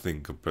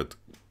nothing compared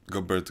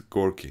to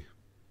Corki.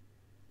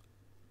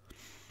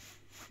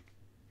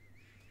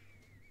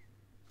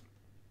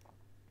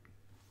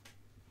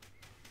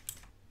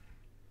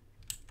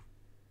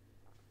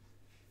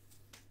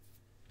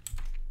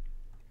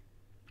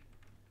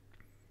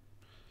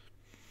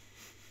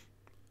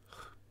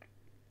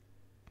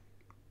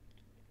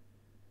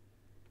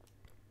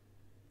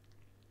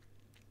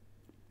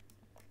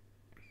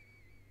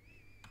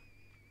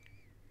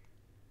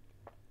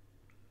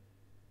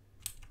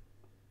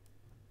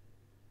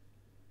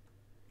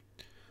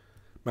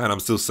 Man,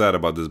 I'm still sad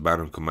about this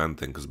Banner of Command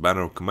thing, because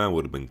Banner of Command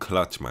would have been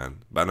clutch,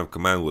 man. Banner of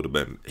Command would have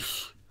been...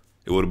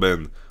 It would have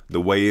been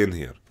the way in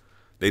here.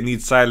 They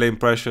need side lane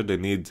pressure, they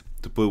need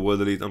to put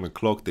World Elite on the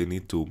clock, they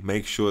need to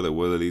make sure that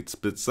World Elite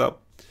splits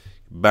up.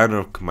 Banner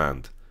of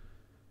Command.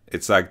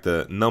 It's like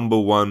the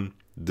 #1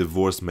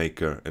 divorce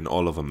maker in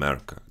all of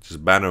America.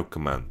 Just Banner of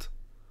Command.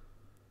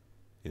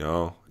 You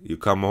know, you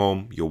come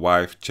home, your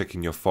wife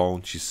checking your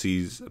phone, she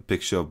sees a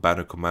picture of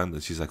Banner of Command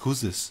and she's like, who's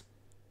this?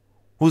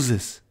 Who's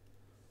this?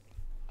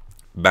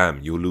 Bam,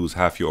 you lose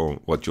half your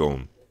own, what you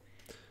own.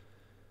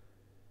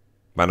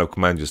 Banner of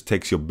Command just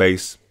takes your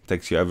base,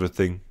 takes your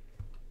everything.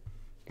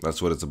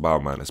 That's what it's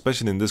about, man.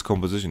 Especially in this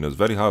composition, it's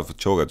very hard for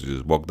Choga to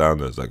just walk down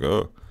there. It's like,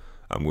 oh,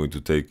 I'm going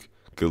to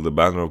kill the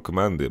Banner of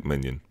Command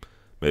minion.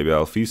 Maybe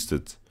I'll feast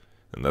it,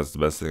 and that's the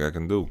best thing I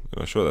can do. You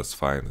know, sure, that's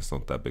fine. It's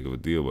not that big of a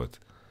deal, but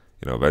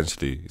you know,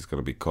 eventually he's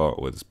gonna be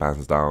caught with his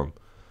pants down,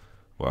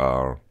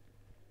 while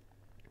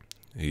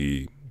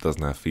he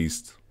doesn't have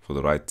feast for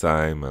the right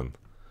time, and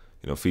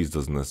you know, Feast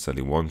doesn't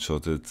necessarily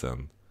one-shot it,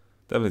 and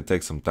definitely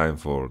takes some time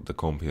for the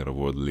comp here of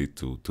World Elite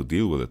to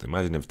deal with it.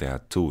 Imagine if they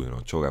had 2, you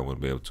know, Choga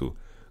would be able to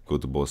go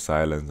to both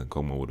sidelines and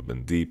Kog'Maw would have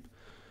been deep.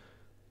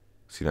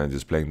 C9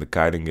 just playing the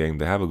kiting game.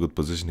 They have a good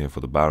position here for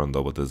the Baron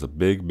though, but there's a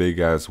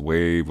big ass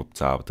wave up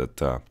top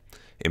that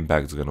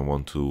Impact is going to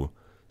want to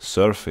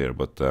surf here,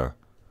 but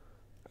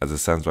as it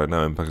stands right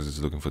now, Impact is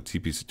just looking for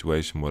TP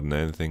situation more than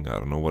anything. I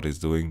don't know what he's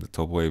doing. The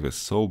top wave is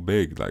so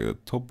big. Like, the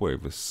top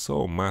wave is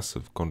so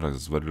massive. Contract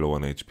is very low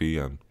on HP,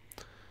 and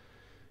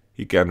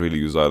he can't really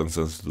use Iron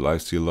Sense to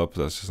lifesteal up.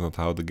 That's just not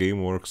how the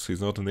game works. He's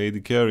not an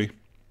AD carry.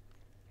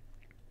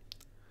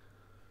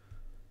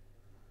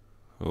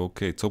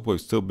 Okay, top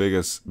wave still big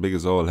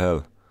as all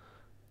hell.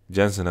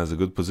 Jensen has a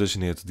good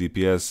position here to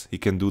DPS. He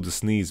can do the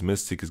sneeze.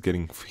 Mystic is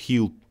getting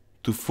healed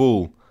to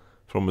full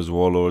from his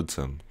Warlords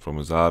and from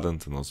his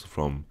Ardent and also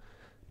from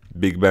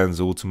Big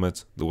Ben's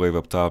ultimate. The wave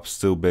up top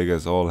still big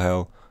as all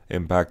hell.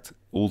 Impact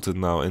ulted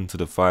now into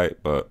the fight,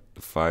 but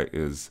the fight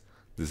is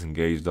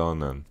disengaged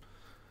on, and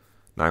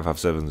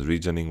 957 is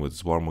regening with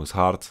his Warmog's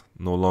heart.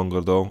 No longer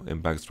though.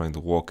 Impact's trying to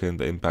walk in.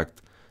 The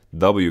Impact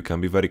W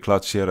can be very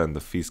clutch here, and the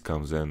Feast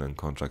comes in and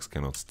Contracts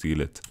cannot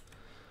steal it.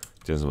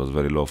 Jensen was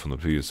very low from the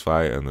previous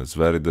fight, and it's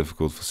very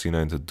difficult for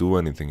C9 to do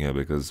anything here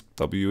because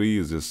WE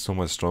is just so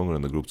much stronger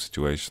in the group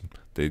situation.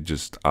 They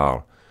just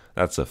are.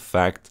 That's a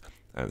fact,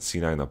 and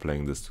C9 are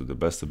playing this to the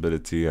best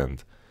ability,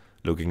 and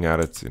looking at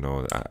it, you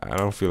know, I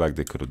don't feel like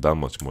they could have done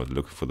much more. They're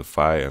looking for the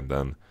fight, and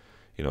then,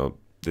 you know,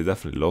 they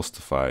definitely lost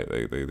the fight.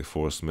 They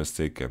forced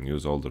Mystic and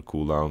used all their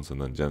cooldowns,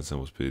 and then Jensen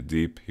was pretty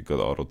deep. He got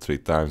auto 3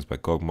 times by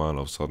Kog'Maw, and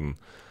all of a sudden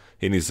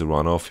he needs to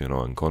run off, you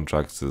know, and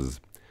Contracts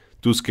is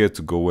too scared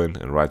to go in,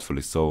 and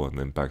rightfully so, and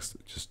Impact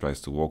just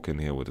tries to walk in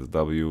here with his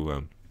W,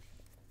 and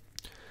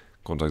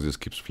Contracts just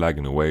keeps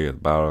flagging away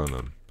at Baron,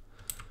 and,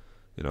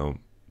 you know,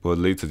 World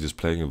Elite are just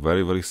playing it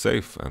very, very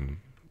safe, and,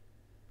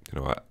 You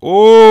know what?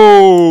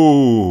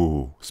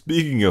 Oh,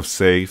 speaking of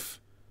safe,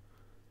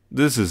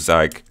 this is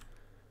like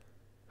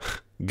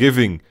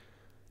giving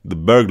the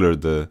burglar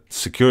the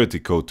security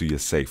code to your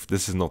safe.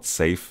 This is not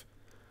safe.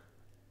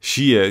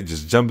 Shia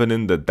just jumping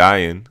in the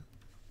dying.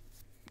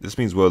 This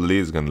means World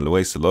Elite is gonna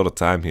waste a lot of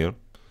time here.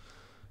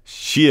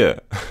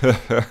 Shia,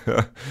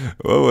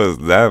 what was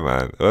that,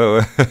 man?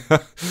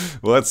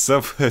 What's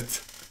up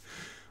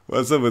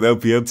with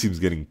LPL teams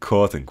getting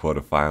caught in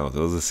quarterfinals? It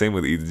was the same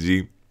with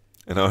EDG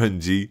and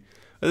RNG.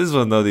 This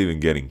was not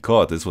even getting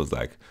caught. This was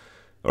like,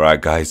 all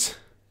right, guys.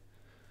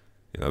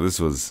 You know, this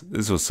is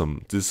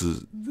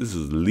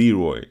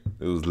Leroy.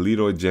 It was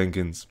Leroy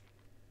Jenkins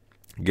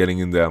getting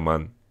in there,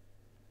 man,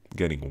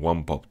 getting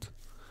one popped.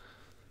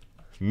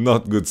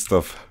 Not good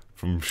stuff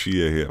from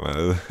Shia here,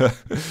 man.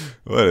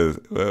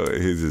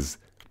 He's just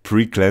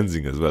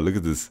pre-cleansing as well. Look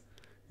at this.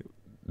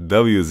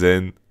 W's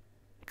in,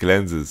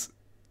 cleanses.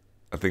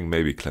 I think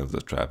maybe cleanse the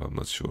trap. I'm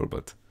not sure,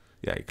 but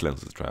yeah, he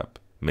cleanses the trap.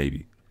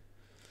 Maybe.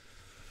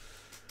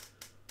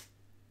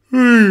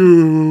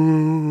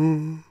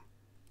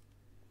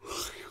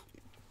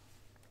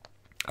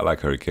 I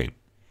like Hurricane.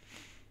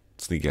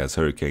 Sneaky has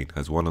Hurricane,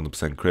 has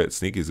 100% crit.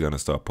 Sneaky's gonna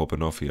start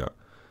popping off here.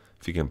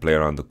 If he can play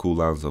around the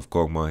cooldowns of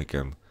Kog'Maw, he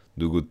can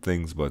do good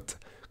things. But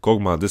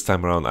Kog'Maw this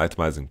time around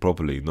itemizing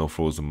properly. No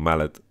frozen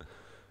mallet,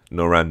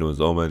 no random's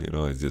omen. You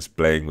know, he's just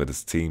playing with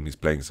his team. He's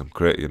playing some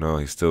crit. You know,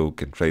 he still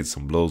can trade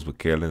some blows with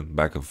Kaelin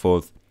back and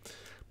forth.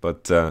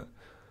 But you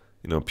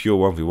know, pure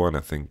 1v1,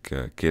 I think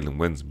Kaelin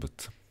wins.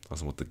 But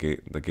that's what the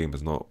game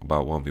is not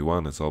about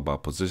 1v1. It's all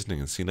about positioning,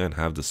 and C9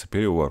 have the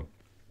superior one.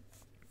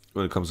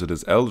 When it comes to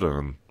this Elder,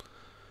 and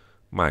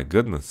my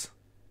goodness,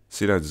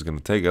 C9 is gonna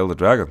take Elder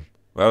Dragon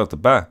right off the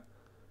bat.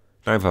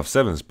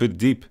 957 is pretty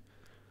deep.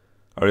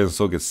 Arian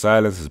Soul gets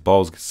silenced, his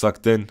balls get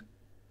sucked in.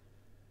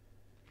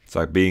 It's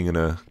like being in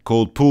a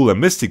cold pool, and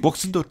Mystic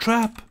walks into a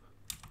trap.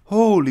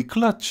 Holy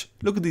clutch.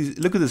 Look at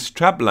this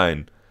trap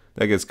line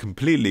that gets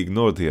completely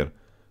ignored here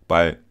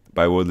by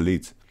World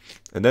Elite.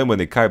 And then when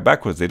they kite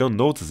backwards, they don't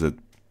notice it.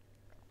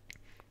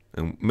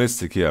 And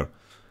Mystic here.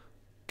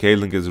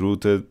 Kaelin gets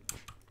rooted.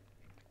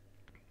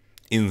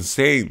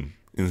 Insane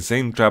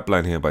trap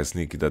line here by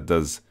Sneaky that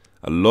does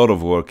a lot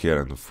of work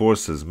here and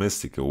forces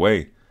Mystic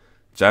away.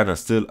 Janna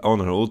still on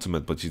her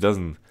ultimate, but she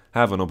doesn't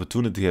have an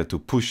opportunity here to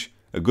push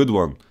a good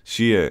one.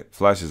 Shia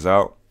flashes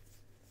out.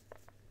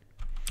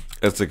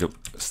 Let's take a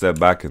step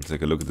back and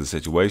take a look at the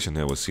situation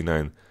here with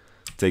C9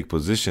 take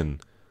position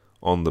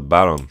on the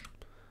Baron.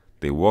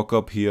 They walk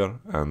up here,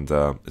 and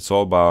it's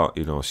all about,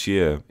 you know,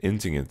 Shia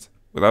inting it.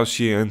 Without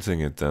Shia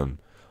inting it, then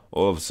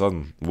all of a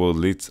sudden World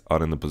Elites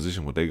are in a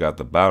position where they got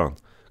the Baron.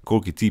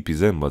 Corki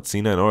TP's in, but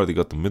C9 already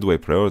got the midway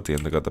priority,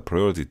 and they got the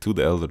priority to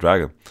the Elder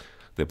Dragon.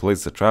 They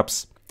place the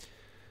traps.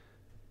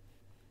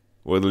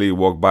 World Elite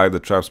walk by the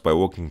traps by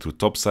walking through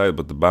top side,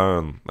 but the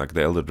Baron, like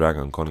the Elder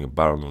Dragon, I'm calling it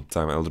Baron all the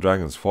time. Elder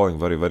Dragon is falling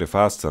very, very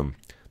fast. The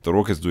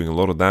Rocket's doing a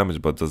lot of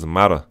damage, but doesn't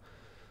matter.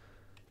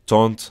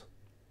 Taunt.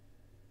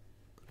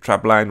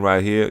 Trap line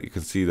right here. You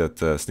can see that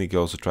Sneaky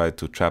also tried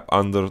to trap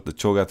under the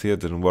Cho'Gath here,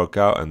 didn't work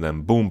out, and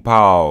then boom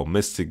pow,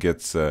 Mystic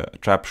gets a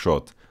trap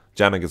shot.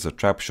 Janna gets a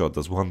trap shot,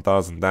 does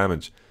 1000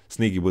 damage.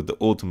 Sneaky with the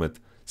ultimate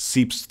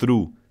seeps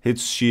through,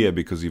 hits Shia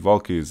because he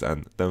Valkyries,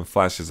 and then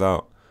flashes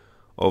out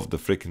of the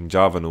freaking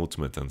Javan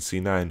ultimate. And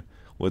C9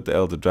 with the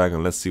Elder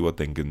Dragon, let's see what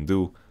they can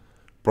do.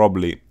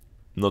 Probably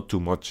not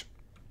too much.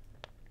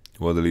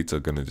 World Elites are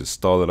gonna just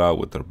stall it out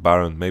with their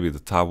Baron. Maybe the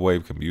top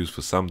wave can be used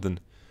for something,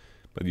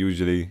 but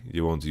usually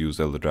you want to use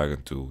Elder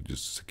Dragon to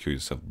just secure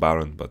yourself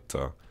Baron. But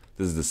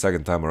this is the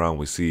second time around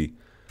we see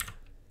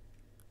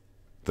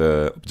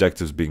the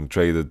objectives being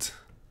traded,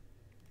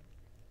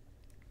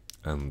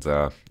 and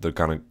they're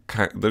gonna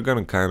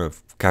kind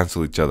of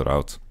cancel each other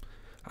out.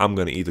 I'm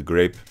gonna eat a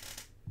grape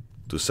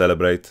to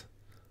celebrate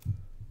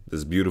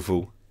this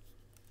beautiful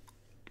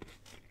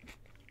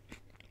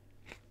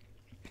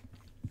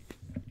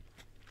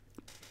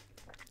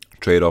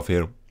trade-off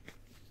here.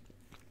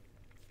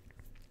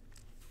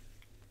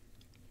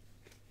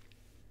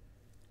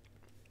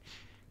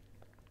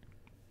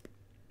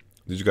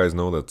 Did you guys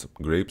know that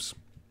grapes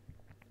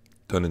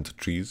turn into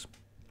trees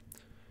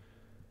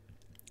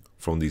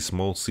from these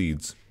small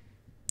seeds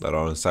that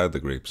are inside the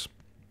grapes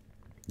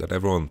that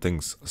everyone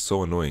thinks are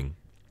so annoying?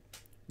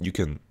 You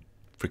can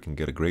freaking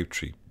get a grape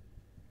tree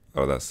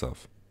out of that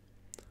stuff.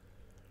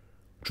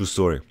 True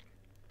story.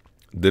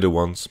 Did it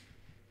once.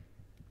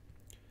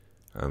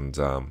 And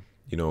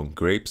you know,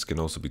 grapes can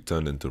also be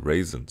turned into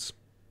raisins.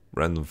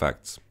 Random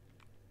facts.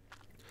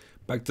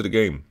 Back to the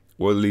game.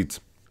 World Elite.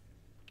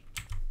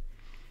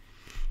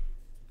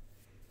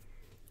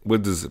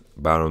 With this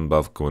Baron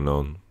buff going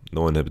on,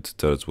 no inhibited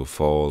turrets will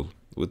fall.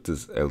 With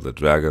this Elder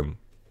Dragon,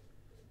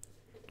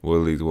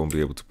 World Elite won't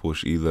be able to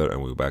push either,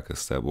 and we're back at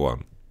step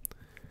 1.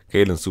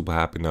 Kaelin's super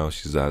happy now.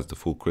 She has the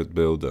full crit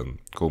build, and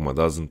Kog'Maw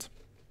doesn't.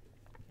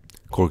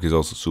 Corki's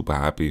also super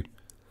happy.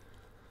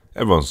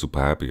 Everyone's super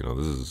happy, you know.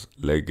 This is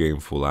late game,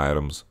 full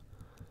items.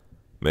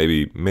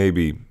 Maybe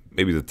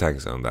maybe the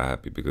tanks aren't that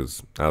happy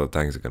because now the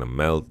tanks are gonna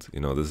melt.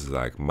 You know, this is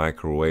like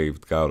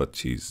microwaved Gouda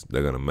cheese.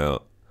 They're gonna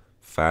melt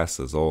fast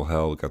as all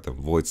hell. Got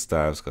them void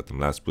staffs, got them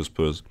last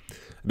whispers.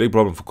 A big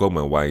problem for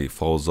Kog'Maw why he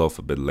falls off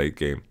a bit late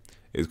game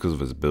is because of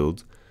his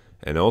build,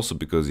 and also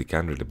because he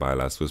can't really buy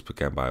last whisper,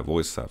 can't buy a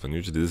void staff, and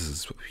usually this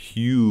is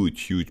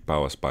huge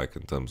power spike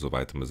in terms of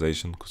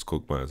itemization because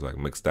Kog'Maw is like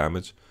mixed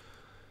damage,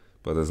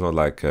 but it's not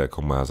like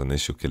Kog'Maw has an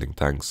issue killing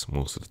tanks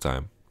most of the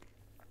time.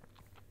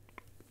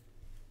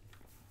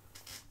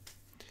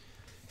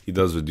 He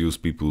does reduce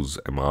people's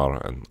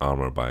MR and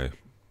armor by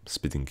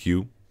spitting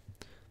Q.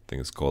 I think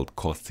it's called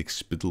Caustic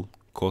Spittle.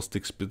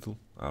 Caustic Spittle?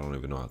 I don't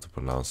even know how to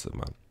pronounce it,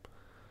 man.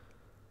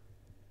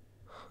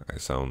 I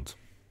sound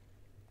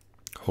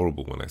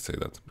horrible when I say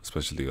that,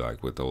 especially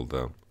like with all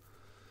the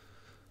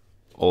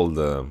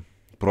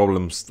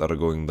problems that are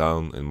going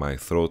down in my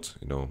throat.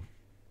 You know,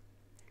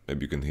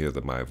 maybe you can hear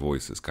that my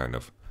voice is kind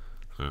of,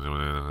 you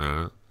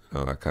know,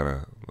 that kind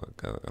of,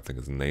 I think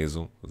it's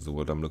nasal is the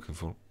word I'm looking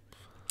for.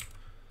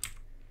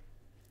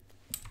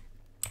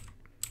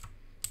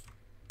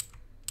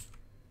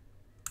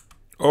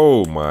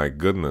 Oh my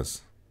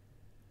goodness.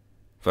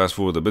 Fast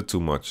forward a bit too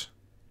much.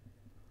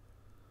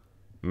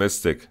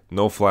 Mystic,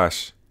 no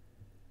flash,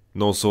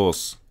 no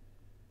source.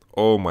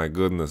 Oh my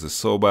goodness, it's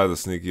so bad that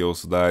Sneaky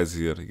also dies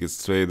here. He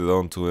gets traded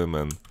onto him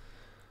and...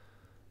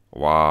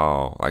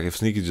 wow, like if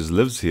Sneaky just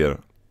lives here.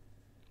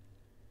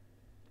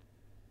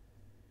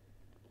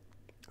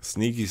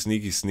 Sneaky.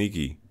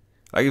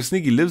 Like if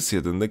Sneaky lives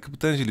here, then they could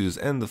potentially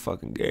just end the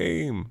fucking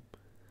game.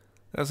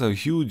 That's how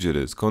huge it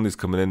is. Condi's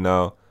coming in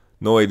now.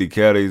 No AD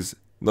carries,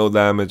 no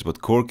damage, but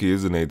Corki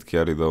is an AD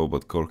carry though,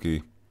 but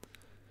Corki...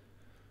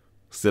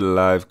 still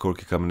alive.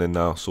 Corki coming in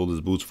now. Sold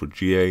his boots for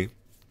GA.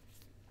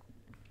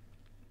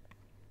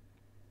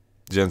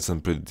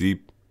 Jensen pretty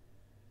deep.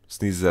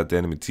 Sneezes at the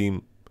enemy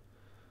team.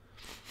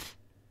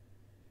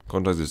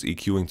 Contrast is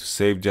EQing to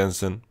save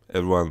Jensen.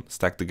 Everyone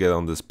stacked together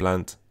on this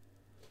plant.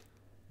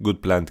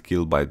 Good plant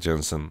kill by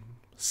Jensen.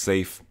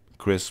 Safe,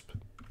 crisp.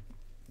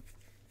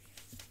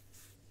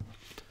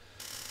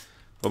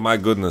 Oh my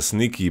goodness,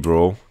 Sneaky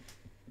bro.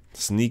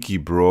 Sneaky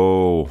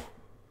bro.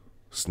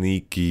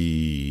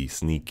 Sneaky.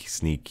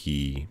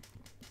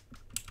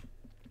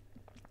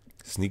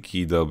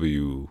 Sneaky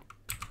W.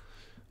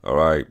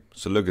 Alright,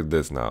 so look at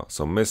this now.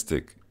 So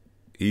Mystic,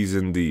 he's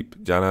in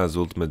deep. Janna has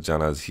ultimate,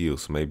 Janna has heal,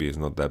 so maybe it's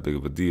not that big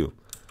of a deal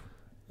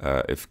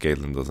if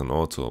Caitlyn doesn't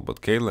auto.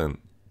 But Caitlyn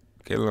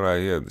right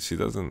here, she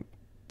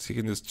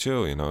can just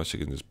chill, you know. She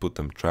can just put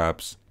them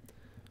traps.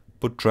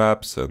 Put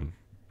traps and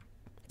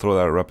throw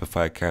that rapid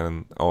fire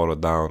cannon auto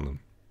down. And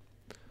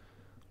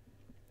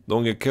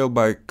don't get killed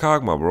by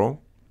Kog'Maw, bro.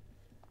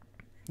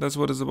 That's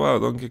what it's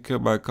about. Don't get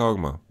killed by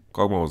Kog'Maw.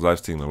 Kog'Maw was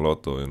lifestealing a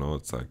lot though, you know.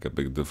 It's like a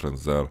big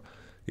difference there.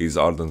 He's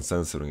ardent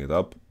censoring it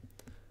up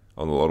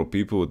on a lot of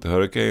people with the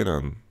Hurricane,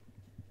 and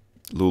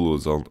Lulu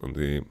is on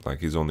the,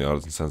 like, he's only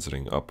ardent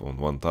censoring up on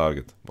one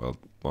target, while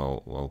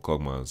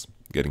Kog'Maw is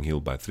getting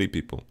healed by 3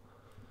 people.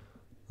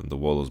 And the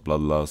wall is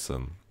bloodlust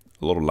and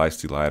a lot of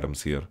lifesteal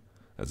items here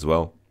as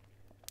well.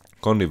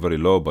 Condi very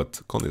low,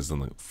 but Condi has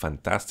done a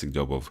fantastic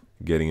job of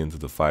getting into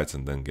the fights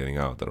and then getting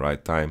out at the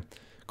right time.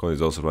 Condi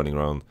is also running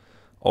around,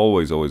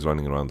 always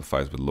running around the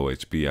fights with low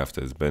HP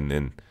after he's been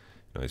in. You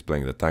know, he's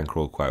playing the tank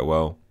role quite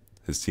well.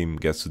 His team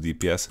gets to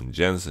DPS and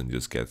Jensen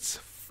just gets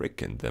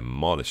freaking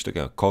demolished. Look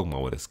at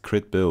Kog'Maw with his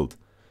crit build.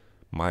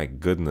 My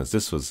goodness,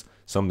 this was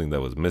something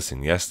that was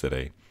missing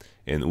yesterday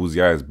in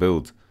Uziai's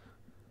build.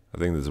 I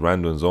think this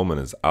Randuin's Omen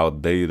is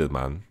outdated,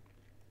 man.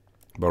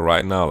 But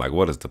right now, like,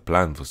 what is the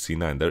plan for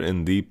C9? They're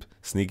in deep.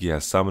 Sneaky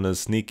has summoners.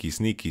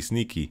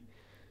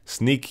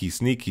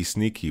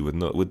 Sneaky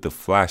with the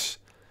flash.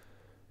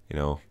 You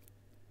know,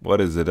 what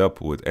is it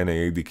up with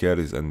NAAD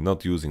carries and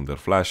not using their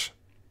flash?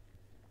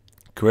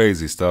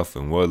 Crazy stuff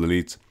in World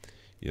Elite,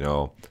 you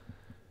know.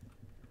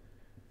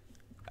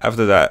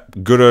 After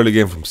that good early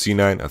game from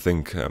C9, I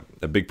think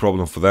a big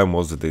problem for them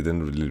was that they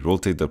didn't really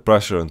rotate their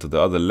pressure into the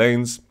other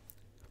lanes.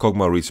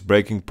 Kog'Maw reached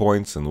breaking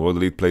points and World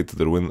Elite played to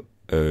their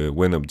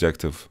win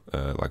objective,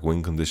 like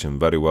win condition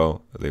very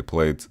well. They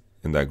played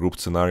in that group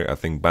scenario. I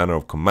think Banner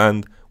of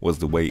Command was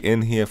the way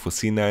in here for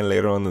C9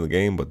 later on in the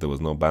game, but there was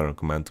no Banner of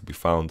Command to be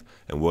found,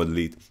 and World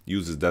Elite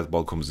uses that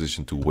ball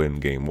composition to win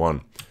game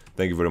 1.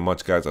 Thank you very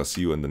much, guys. I'll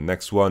see you in the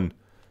next one.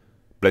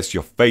 Bless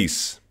your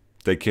face.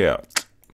 Take care.